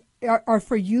that are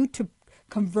for you to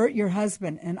convert your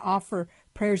husband and offer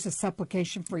prayers of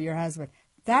supplication for your husband.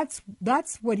 That's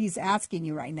what he's asking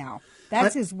you right now.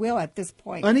 That's his will at this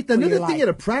point. Anita, another thing at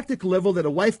a practical level that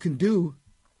a wife can do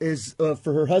is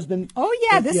for her husband. Oh,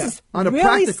 yeah, this is on a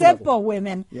really simple, level.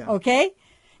 Women, okay?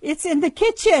 It's in the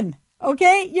kitchen,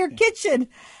 okay? Your kitchen.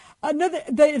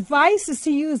 The advice is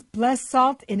to use blessed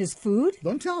salt in his food.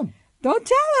 Don't tell him. Don't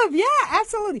tell him, yeah,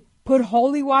 absolutely. Put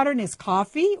holy water in his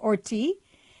coffee or tea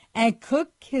and cook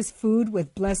his food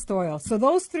with blessed oil. So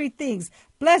those three things,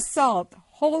 blessed salt,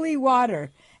 holy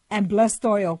water, and blessed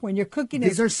oil. When you're cooking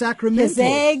these are sacramental. His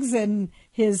eggs and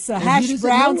his hash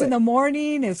browns in the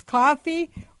morning, his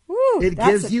coffee. Woo, it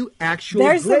gives you actual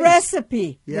There's grace. The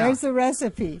recipe. Yeah. There's the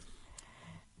recipe.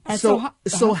 And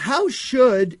so how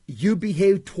should you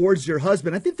behave towards your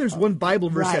husband? I think there's one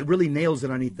Bible verse that really nails it,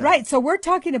 Anita. Right. So we're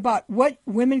talking about what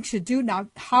women should do now,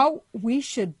 how we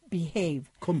should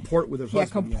behave. Comport with their husband.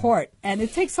 Yeah, comport. Yeah. And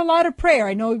it takes a lot of prayer.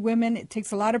 I know women, it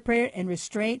takes a lot of prayer and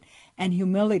restraint and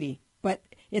humility. But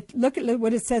look at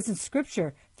what it says in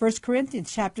Scripture. 1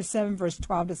 Corinthians chapter 7, verse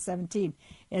 12 to 17.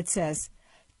 It says,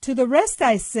 to the rest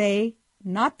I say,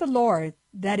 not the Lord,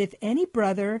 that if any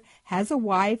brother has a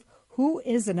wife who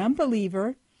is an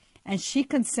unbeliever, and she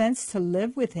consents to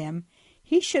live with him,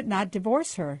 he should not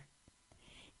divorce her.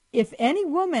 If any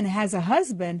woman has a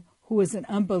husband who is an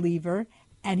unbeliever,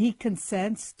 and he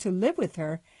consents to live with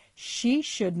her, she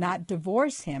should not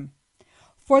divorce him.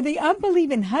 For the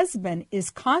unbelieving husband is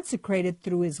consecrated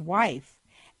through his wife,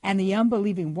 and the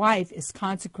unbelieving wife is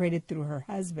consecrated through her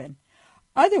husband.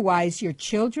 Otherwise, your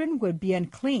children would be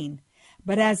unclean,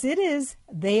 but as it is,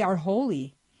 they are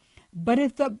holy. But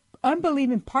if the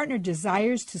unbelieving partner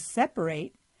desires to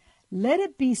separate, let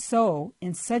it be so.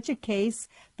 In such a case,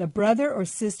 the brother or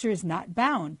sister is not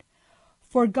bound.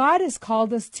 For God has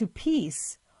called us to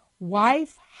peace.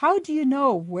 Wife, how do you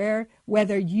know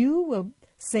whether you will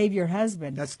save your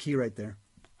husband? That's key right there.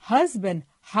 Husband,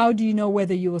 how do you know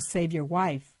whether you will save your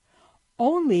wife?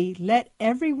 Only let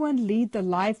everyone lead the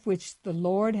life which the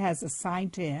Lord has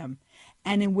assigned to him,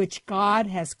 and in which God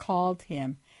has called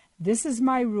him. This is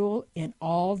my rule in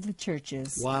all the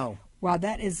churches. Wow. Wow,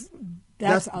 that's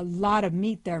a lot of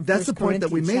meat there. In That's 1 the point that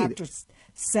we Corinthians made. Chapter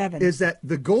 7. Is that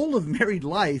the goal of married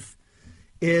life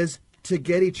is to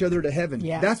get each other to heaven.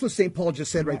 Yeah. That's what St. Paul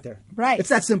just said right there. Right. It's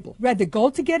that simple. Right. The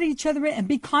goal to get each other in and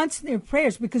be constant in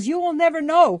prayers, because you will never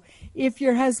know if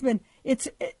your husband, it's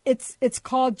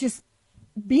called just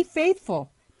be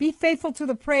faithful. Be faithful to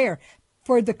the prayer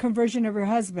for the conversion of your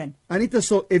husband. Anita,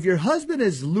 so if your husband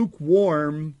is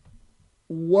lukewarm,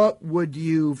 what would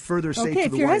you further say to the wife?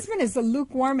 Okay, if your husband is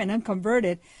lukewarm and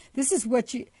unconverted, this is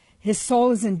what his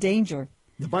soul is in danger.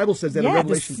 The Bible says that in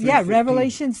Revelation 3:15.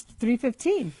 Revelations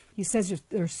 3:15. He says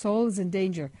their soul is in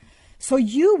danger. So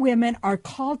you women are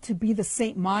called to be the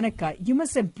Saint Monica. You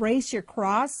must embrace your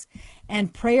cross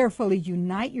and prayerfully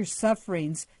unite your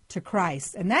sufferings to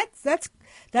Christ. And that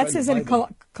says in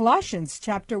Colossians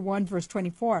chapter 1, verse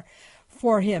 24,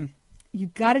 for him. You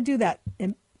got to do that.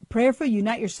 And prayerfully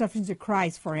unite your sufferings to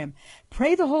Christ for him.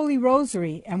 Pray the Holy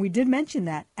Rosary, and we did mention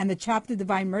that, and the Chaplet of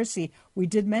Divine Mercy, we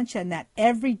did mention that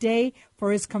every day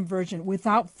for his conversion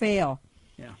without fail.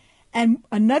 Yeah. And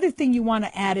another thing you want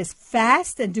to add is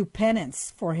fast and do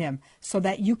penance for him so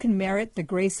that you can merit the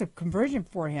grace of conversion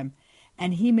for him,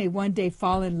 and he may one day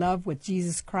fall in love with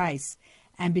Jesus Christ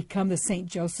and become the Saint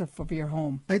Joseph of your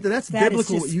home. Anita, that's That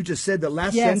biblical, is what you just said, that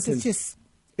last yes, sentence.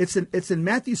 It's in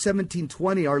Matthew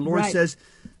 17:20. Our Lord Right. says,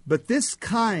 but this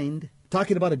kind,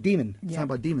 talking about a demon, Yeah. talking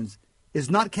about demons, is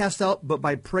not cast out but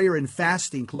by prayer and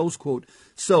fasting, close quote.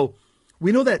 So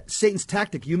we know that Satan's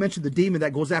tactic, you mentioned the demon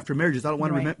that goes after marriages. I don't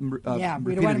want to Right. remember.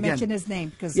 we don't want to mention his name.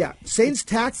 Because Satan's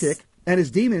tactic and his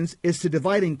demons is to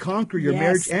divide and conquer your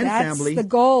marriage and family. That's the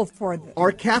goal for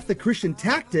Our Catholic Christian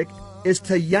tactic is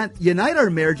to unite our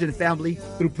marriage and family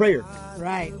through prayer.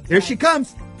 Right. Here she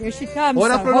comes. Here she comes.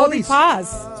 Ora The pro holy nobis.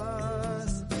 cause.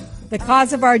 The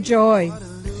cause of our joy.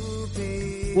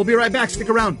 We'll be right back. Stick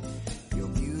around. Your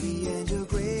beauty and your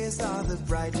grace are the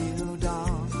bright new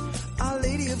dawn. Our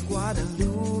Lady of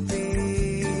Guadalupe,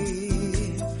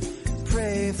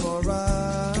 pray for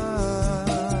us.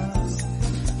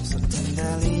 So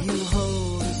tenderly you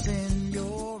hold us in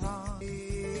your arms.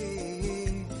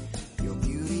 Your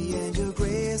beauty and your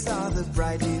grace are the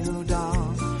bright new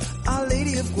dawn. Our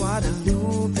Lady of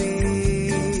Guadalupe,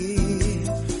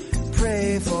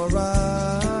 pray for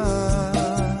us.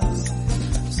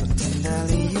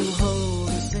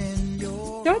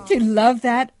 Don't you love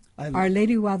that? Our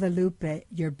Lady of Guadalupe,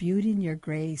 your beauty and your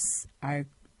grace are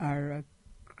a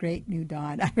great new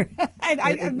dawn.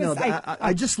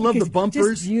 I just love the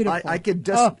bumpers. Just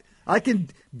beautiful. I can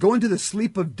go into the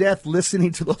sleep of death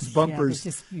listening to those bumpers. It's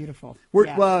just beautiful.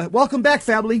 Welcome back,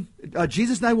 family.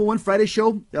 Jesus 911 Friday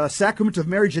show, Sacrament of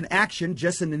Marriage in Action,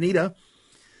 Jess and Anita.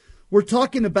 We're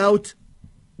talking about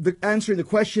answering the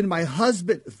question, my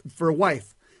husband, for a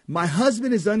wife, my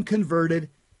husband is unconverted.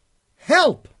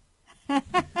 Help!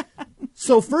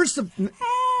 So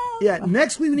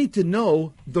next we need to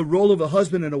know the role of a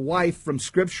husband and a wife from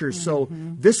Scripture. Mm-hmm. So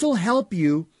this will help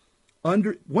you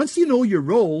once you know your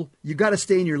role, you got to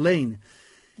stay in your lane.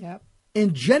 Yep.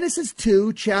 In Genesis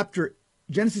 2 chapter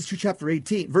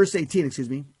 18, verse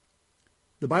 18,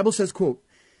 the Bible says, quote,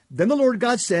 then the Lord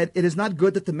God said, it is not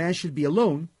good that the man should be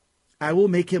alone. I will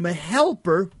make him a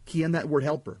helper, key on that word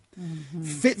helper,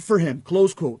 fit for him,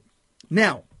 close quote.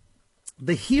 Now,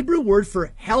 the Hebrew word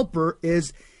for helper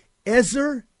is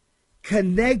ezer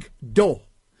kenegdo,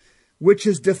 which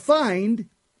is defined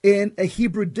in a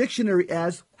Hebrew dictionary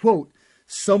as, quote,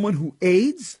 someone who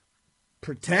aids,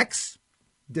 protects,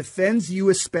 defends you,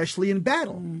 especially in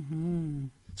battle.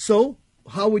 So,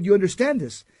 how would you understand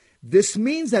this? This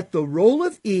means that the role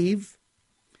of Eve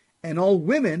and all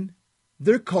women,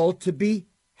 they're called to be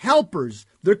helpers.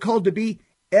 They're called to be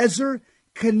ezer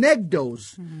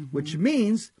kenegdos, which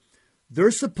means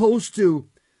they're supposed to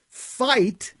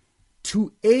fight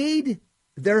to aid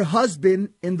their husband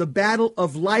in the battle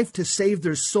of life to save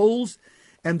their souls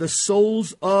and the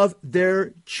souls of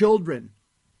their children.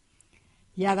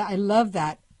 Yeah, I love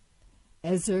that.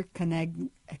 Ezer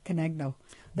Kenegno.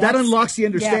 That unlocks the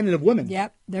understanding of women.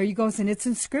 Yep, there you go. And it's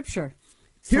in Scripture.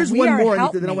 So Here's one more,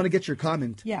 Anita, then I want to get your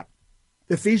comment. Yeah.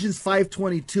 Ephesians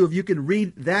 5:22. If you can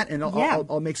read that, and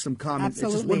I'll make some comments.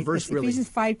 Absolutely. It's just one verse, really. Ephesians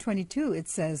 5:22. It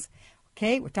says,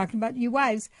 okay, we're talking about you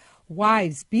wives.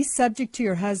 Wives, be subject to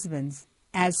your husbands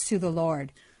as to the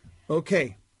Lord.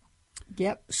 Okay.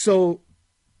 Yep. So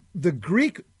the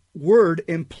Greek word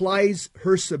implies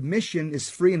her submission is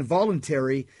free and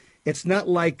voluntary. It's not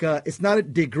like it's not a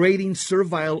degrading,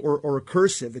 servile, or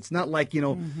cursive. It's not like, a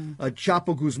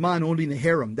Chapo Guzman only in the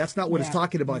harem. That's not what it's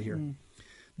talking about here.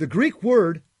 The Greek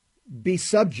word be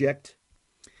subject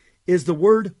is the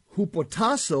word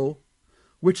hupotasso,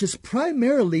 which is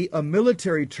primarily a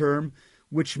military term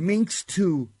which means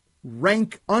to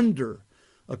rank under,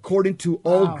 according to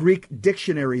all Greek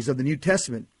dictionaries of the New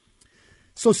Testament.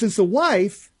 So since a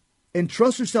wife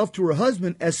entrusts herself to her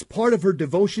husband as part of her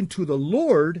devotion to the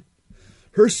Lord,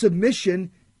 her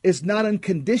submission is not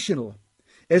unconditional,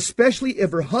 especially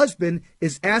if her husband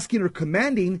is asking or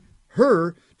commanding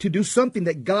her to do something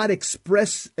that God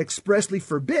expressly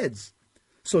forbids.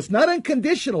 So it's not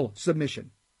unconditional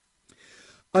submission.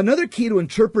 Another key to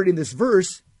interpreting this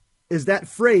verse is that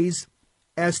phrase,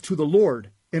 as to the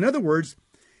Lord. In other words,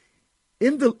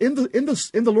 in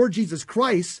the Lord Jesus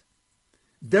Christ,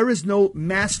 there is no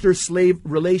master-slave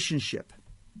relationship.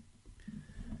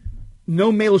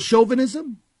 No male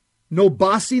chauvinism, no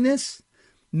bossiness.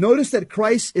 Notice that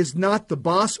Christ is not the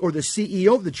boss or the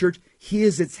CEO of the church. He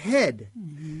is its head.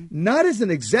 Not as an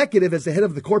executive, as the head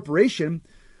of the corporation.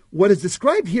 What is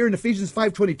described here in Ephesians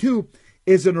 5:22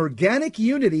 is an organic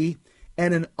unity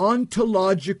and an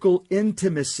ontological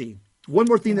intimacy. One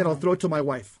more thing that I'll throw to my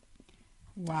wife.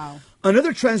 Wow.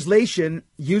 Another translation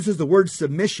uses the word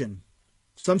submission.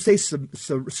 Some say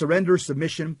surrender,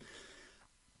 submission.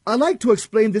 I like to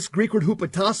explain this Greek word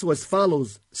hupotasso as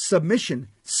follows. Submission.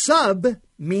 Sub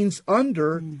means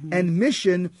under, and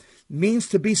mission means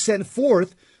to be sent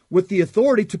forth with the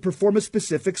authority to perform a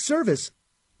specific service.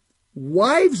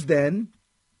 Wives then,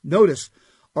 notice,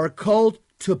 are called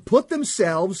to put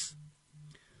themselves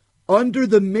under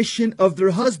the mission of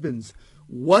their husbands.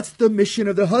 What's the mission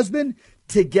of the husband?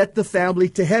 To get the family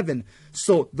to heaven.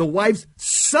 So the wife's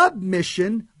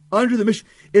submission under the mission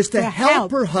is to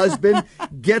help her husband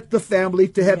get the family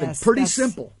to heaven. Yes, pretty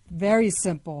simple. Very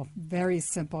simple. Very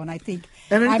simple. And I think...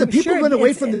 And the people run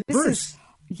away from the verse.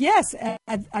 Yes,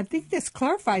 I think this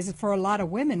clarifies it for a lot of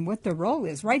women what their role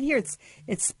is. Right here,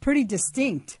 it's pretty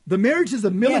distinct. The marriage is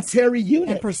a military unit.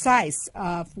 And precise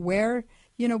of where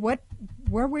we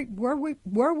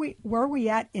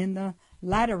at in the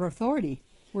ladder of authority.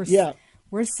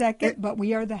 We're second, but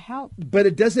we are the help. But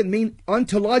it doesn't mean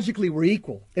ontologically we're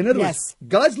equal. In other words,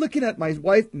 God's looking at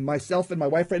myself and my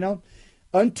wife right now.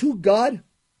 Unto God,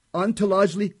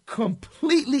 ontologically,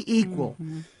 completely equal.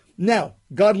 Now,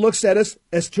 God looks at us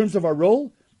as terms of our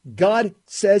role. God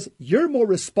says, you're more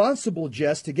responsible,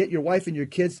 Jess, to get your wife and your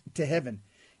kids to heaven.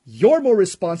 You're more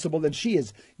responsible than she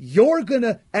is. You're going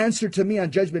to answer to me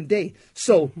on Judgment Day.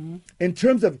 So, in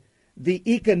terms of the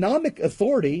economic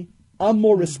authority, I'm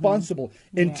more responsible.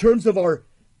 In terms of our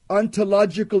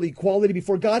ontological equality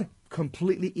before God,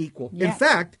 completely equal. In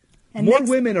fact, more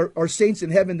women are saints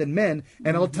in heaven than men.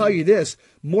 And I'll tell you this,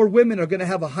 more women are going to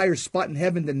have a higher spot in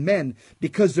heaven than men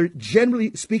because they're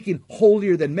generally speaking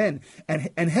holier than men.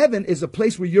 And heaven is a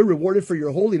place where you're rewarded for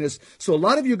your holiness. So a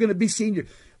lot of you are going to be seeing a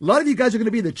lot of you guys are going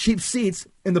to be in the cheap seats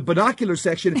in the binocular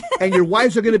section and your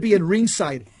wives are going to be in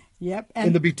ringside. Yep.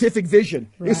 In the beatific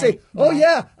vision. You say,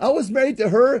 yeah, I was married to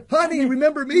her. Honey,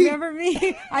 remember me? Remember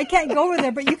me? I can't go over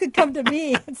there, but you could come to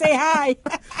me and say hi.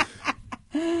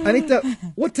 Anita,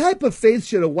 what type of faith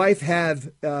should a wife have?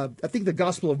 I think the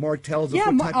Gospel of Mark tells us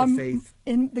what type of faith.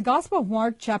 In the Gospel of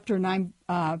Mark, chapter 9,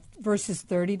 verses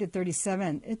 30 to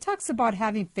 37, it talks about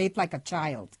having faith like a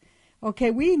child. Okay,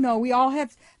 we know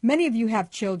many of you have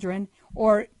children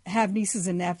or have nieces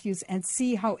and nephews and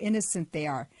see how innocent they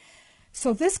are.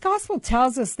 So this gospel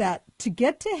tells us that to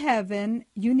get to heaven,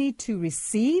 you need to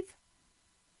receive,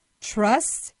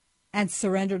 trust, and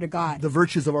surrender to God. The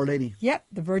virtues of Our Lady. Yep,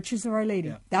 the virtues of Our Lady.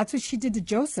 Yeah. That's what she did to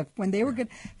Joseph. When they were going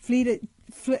to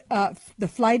the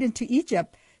flight into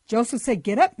Egypt, Joseph said,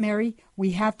 "Get up, Mary.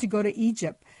 We have to go to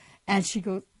Egypt." And she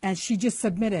just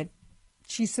submitted.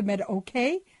 She submitted,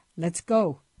 okay, let's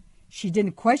go. She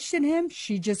didn't question him.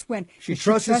 She just went. She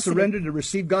trusted, surrendered, to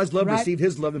receive God's love, receive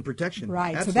His love and protection.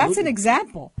 Right. Absolutely. So that's an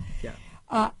example.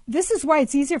 Yeah. This is why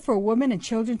it's easier for a woman and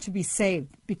children to be saved,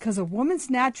 because a woman's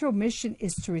natural mission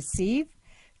is to receive,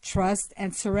 trust,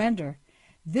 and surrender.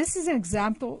 This is an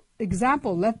example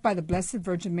left by the Blessed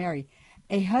Virgin Mary.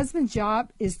 A husband's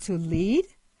job is to lead,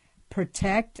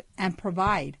 protect, and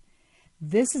provide.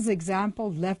 This is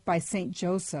example left by Saint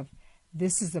Joseph.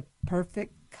 This is a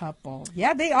perfect couple.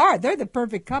 Yeah, they are. They're the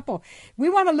perfect couple. We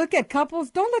want to look at couples.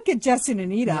 Don't look at Justin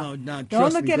and Anita. No,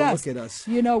 don't look at us.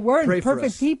 You know, we're Pray for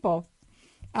perfect us. people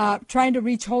trying to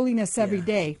reach holiness every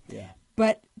day. Yeah.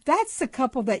 But that's the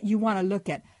couple that you want to look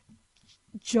at.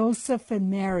 Joseph and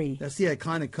Mary. That's the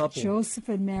iconic couple. Joseph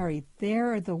and Mary,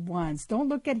 they're the ones. Don't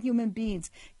look at human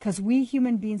beings, because we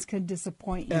human beings can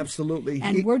disappoint you. Absolutely.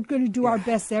 And we're going to do our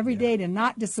best every day to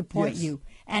not disappoint Yes. you.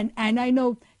 And I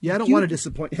know. Yeah, I don't want to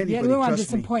disappoint anybody. Yeah, we don't want to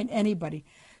trust me. disappoint anybody.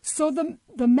 So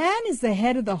the man is the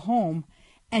head of the home,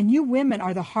 and you women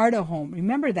are the heart of home.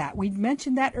 Remember that. We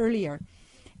mentioned that earlier.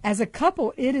 As a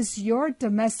couple, it is your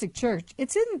domestic church.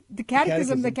 It's in the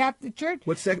Catechism of the Catholic Church.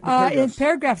 What in paragraphs?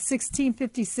 paragraph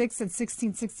 1656 and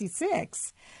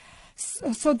 1666.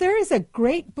 So there is a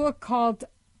great book called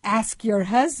Ask Your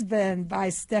Husband by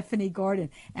Stephanie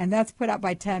Gordon, and that's put out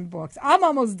by 10 Books. I'm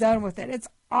almost done with it. It's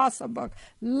an awesome book.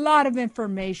 A lot of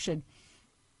information.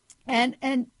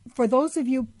 And for those of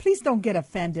you, please don't get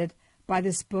offended by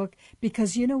this book,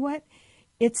 because you know what?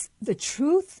 It's the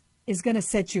truth is going to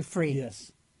set you free.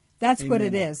 Yes. That's what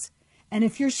Amen. it is. And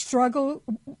if you struggle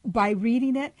by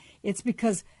reading it, it's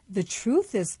because the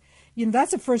truth is,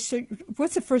 that's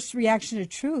what's the first reaction to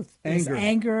truth? Anger. Is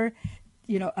anger,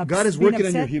 God is being working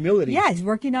on your upset. humility. Yeah, he's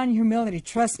working on your humility.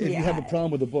 Trust me. If you have a problem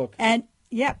with the book. And,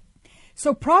 yeah.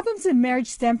 So problems in marriage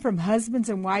stem from husbands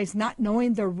and wives not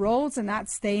knowing their roles and not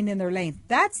staying in their lane.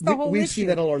 That's the whole we've issue. seen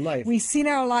that all our life. We've seen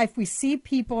it all our life. We see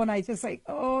people, and I just like,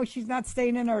 oh, she's not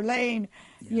staying in her lane,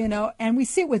 And we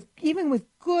see it even with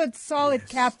good, solid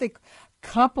Catholic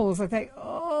couples. I think,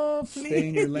 oh, please, Stay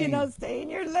in your lane. Stay in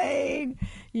your lane.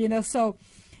 So,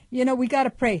 we got to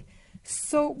pray.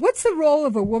 So what's the role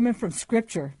of a woman from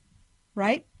Scripture,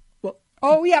 right? Well,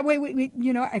 oh, yeah, wait,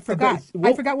 I forgot.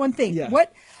 I forgot one thing. Yeah.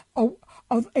 What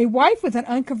a wife with an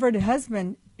unconverted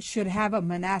husband should have a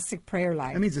monastic prayer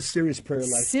life. That means a serious prayer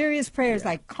life. Serious prayers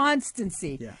like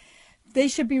constancy. Yeah. They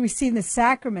should be receiving the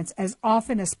sacraments as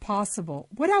often as possible.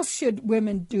 What else should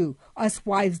women do, us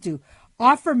wives do?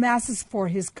 Offer masses for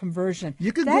his conversion.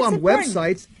 You can That's go on important.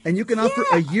 websites and you can offer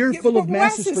a Yeah, year full of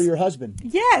masses masses. for your husband.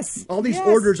 Yes. All these yes.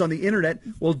 orders on the internet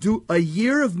will do a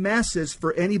year of masses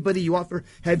for anybody you offer.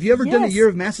 Have you ever done a Yes. year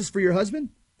of masses for your husband?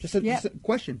 Just a Yeah.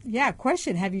 question. Yeah,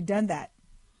 question. Have you done that?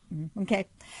 Okay.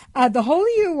 The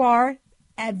holier you are,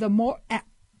 and the more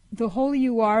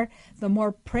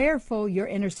prayerful your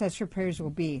intercessory prayers will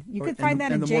be. You can find that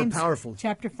in and the more James powerful.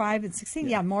 chapter 5 and 16.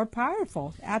 Yeah, more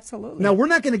powerful. Absolutely. Now, we're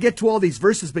not going to get to all these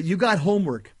verses, but you got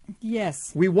homework.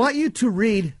 Yes. We want you to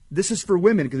read, this is for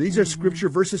women, because these are scripture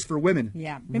verses for women.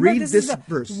 Yeah. Remember, Read this this is a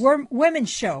verse. women's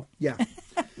show. Yeah.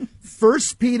 1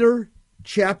 Peter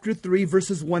chapter 3,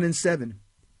 verses 1 and 7.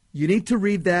 You need to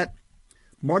read that.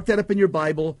 Mark that up in your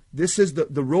Bible. This is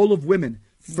the role of women.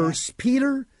 1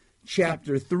 Peter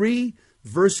chapter 3,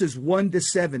 verses 1 to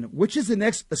 7. Which is the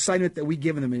next assignment that we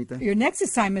give them, Anita? Your next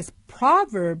assignment is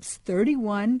Proverbs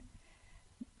 31,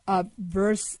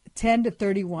 verse 10 to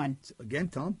 31. Again,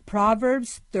 Tom.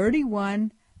 Proverbs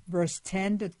 31, verse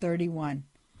 10 to 31.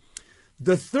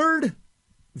 The third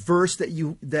verse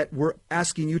that we're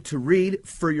asking you to read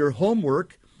for your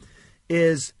homework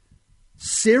is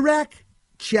Sirach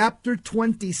chapter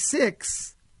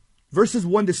 26, verses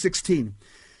 1 to 16.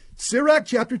 Sirach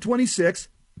chapter 26,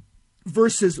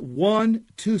 verses 1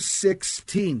 to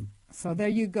 16. So there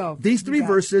you go. These three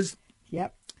verses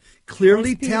Yep.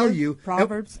 clearly First Peter, tell you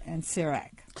Proverbs and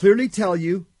Sirach. clearly tell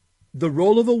you the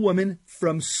role of a woman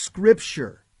from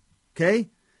Scripture.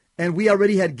 Okay? And we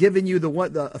already had given you the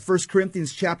 1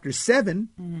 Corinthians chapter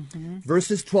 7,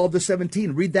 verses 12 to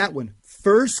 17. Read that one.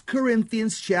 1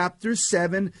 Corinthians chapter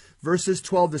 7, verses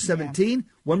 12 to 17. Yeah.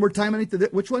 One more time, Anita.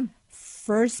 Which one?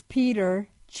 1 Peter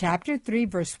chapter 3,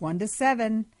 verse 1 to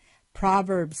 7.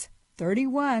 Proverbs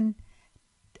 31,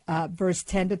 verse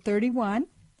 10 to 31.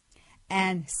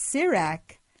 And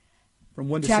Sirach From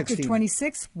 1 to chapter 16.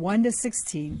 26, 1 to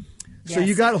 16. So Yes.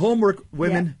 you got homework,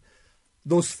 women. Yeah.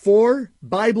 Those 4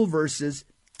 Bible verses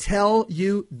tell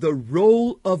you the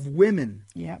role of women.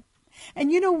 Yeah.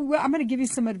 And I'm going to give you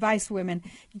some advice, women.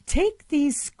 Take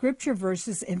these scripture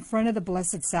verses in front of the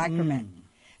Blessed Sacrament.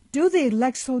 Do the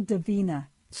Lectio Divina.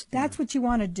 That's what you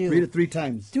want to do. Read it 3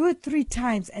 times. Do it 3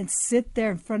 times and sit there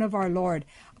in front of our Lord.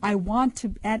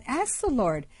 And ask the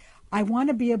Lord, I want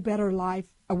to be a better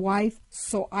a wife,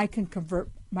 so I can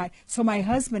so my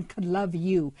husband can love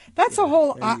you. That's a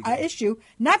whole issue.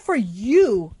 Not for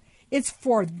you. It's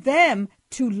for them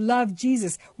to love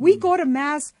Jesus. We go to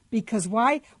Mass because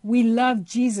why? We love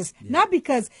Jesus. Not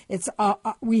because it's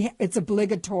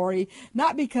obligatory.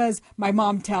 Not because my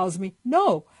mom tells me.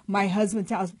 No, my husband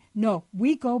tells me. No,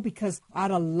 we go because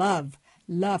out of love.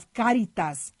 Love,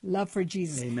 caritas, love for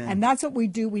Jesus. Amen. And that's what we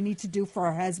do. We need to do for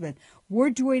our husband. We're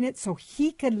doing it so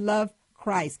he can love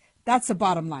Christ. That's the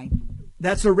bottom line.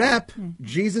 That's a wrap.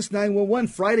 Jesus 911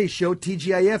 Friday show,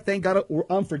 TGIF. Thank God we're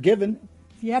unforgiven.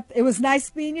 Yep, it was nice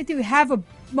being with you. Have a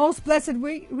most blessed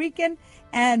weekend.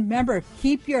 And remember,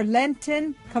 keep your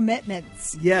Lenten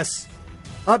commitments. Yes.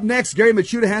 Up next, Gary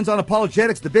Machuda, Hands On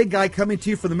Apologetics, the big guy coming to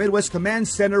you from the Midwest Command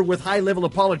Center with high-level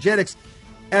apologetics.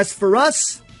 As for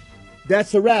us,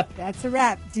 that's a wrap. That's a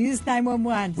wrap. Jesus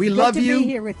 911. We Good love to you. Be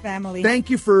here with family.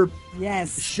 Thank you for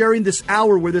Yes. sharing this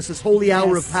hour with us, this holy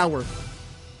hour of Yes. power.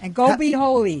 And go be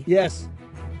holy. Yes.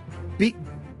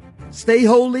 Stay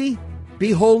holy,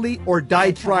 be holy, or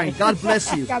die trying. God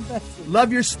bless you. God bless you.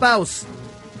 Love your spouse.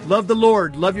 Love the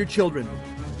Lord. Love your children.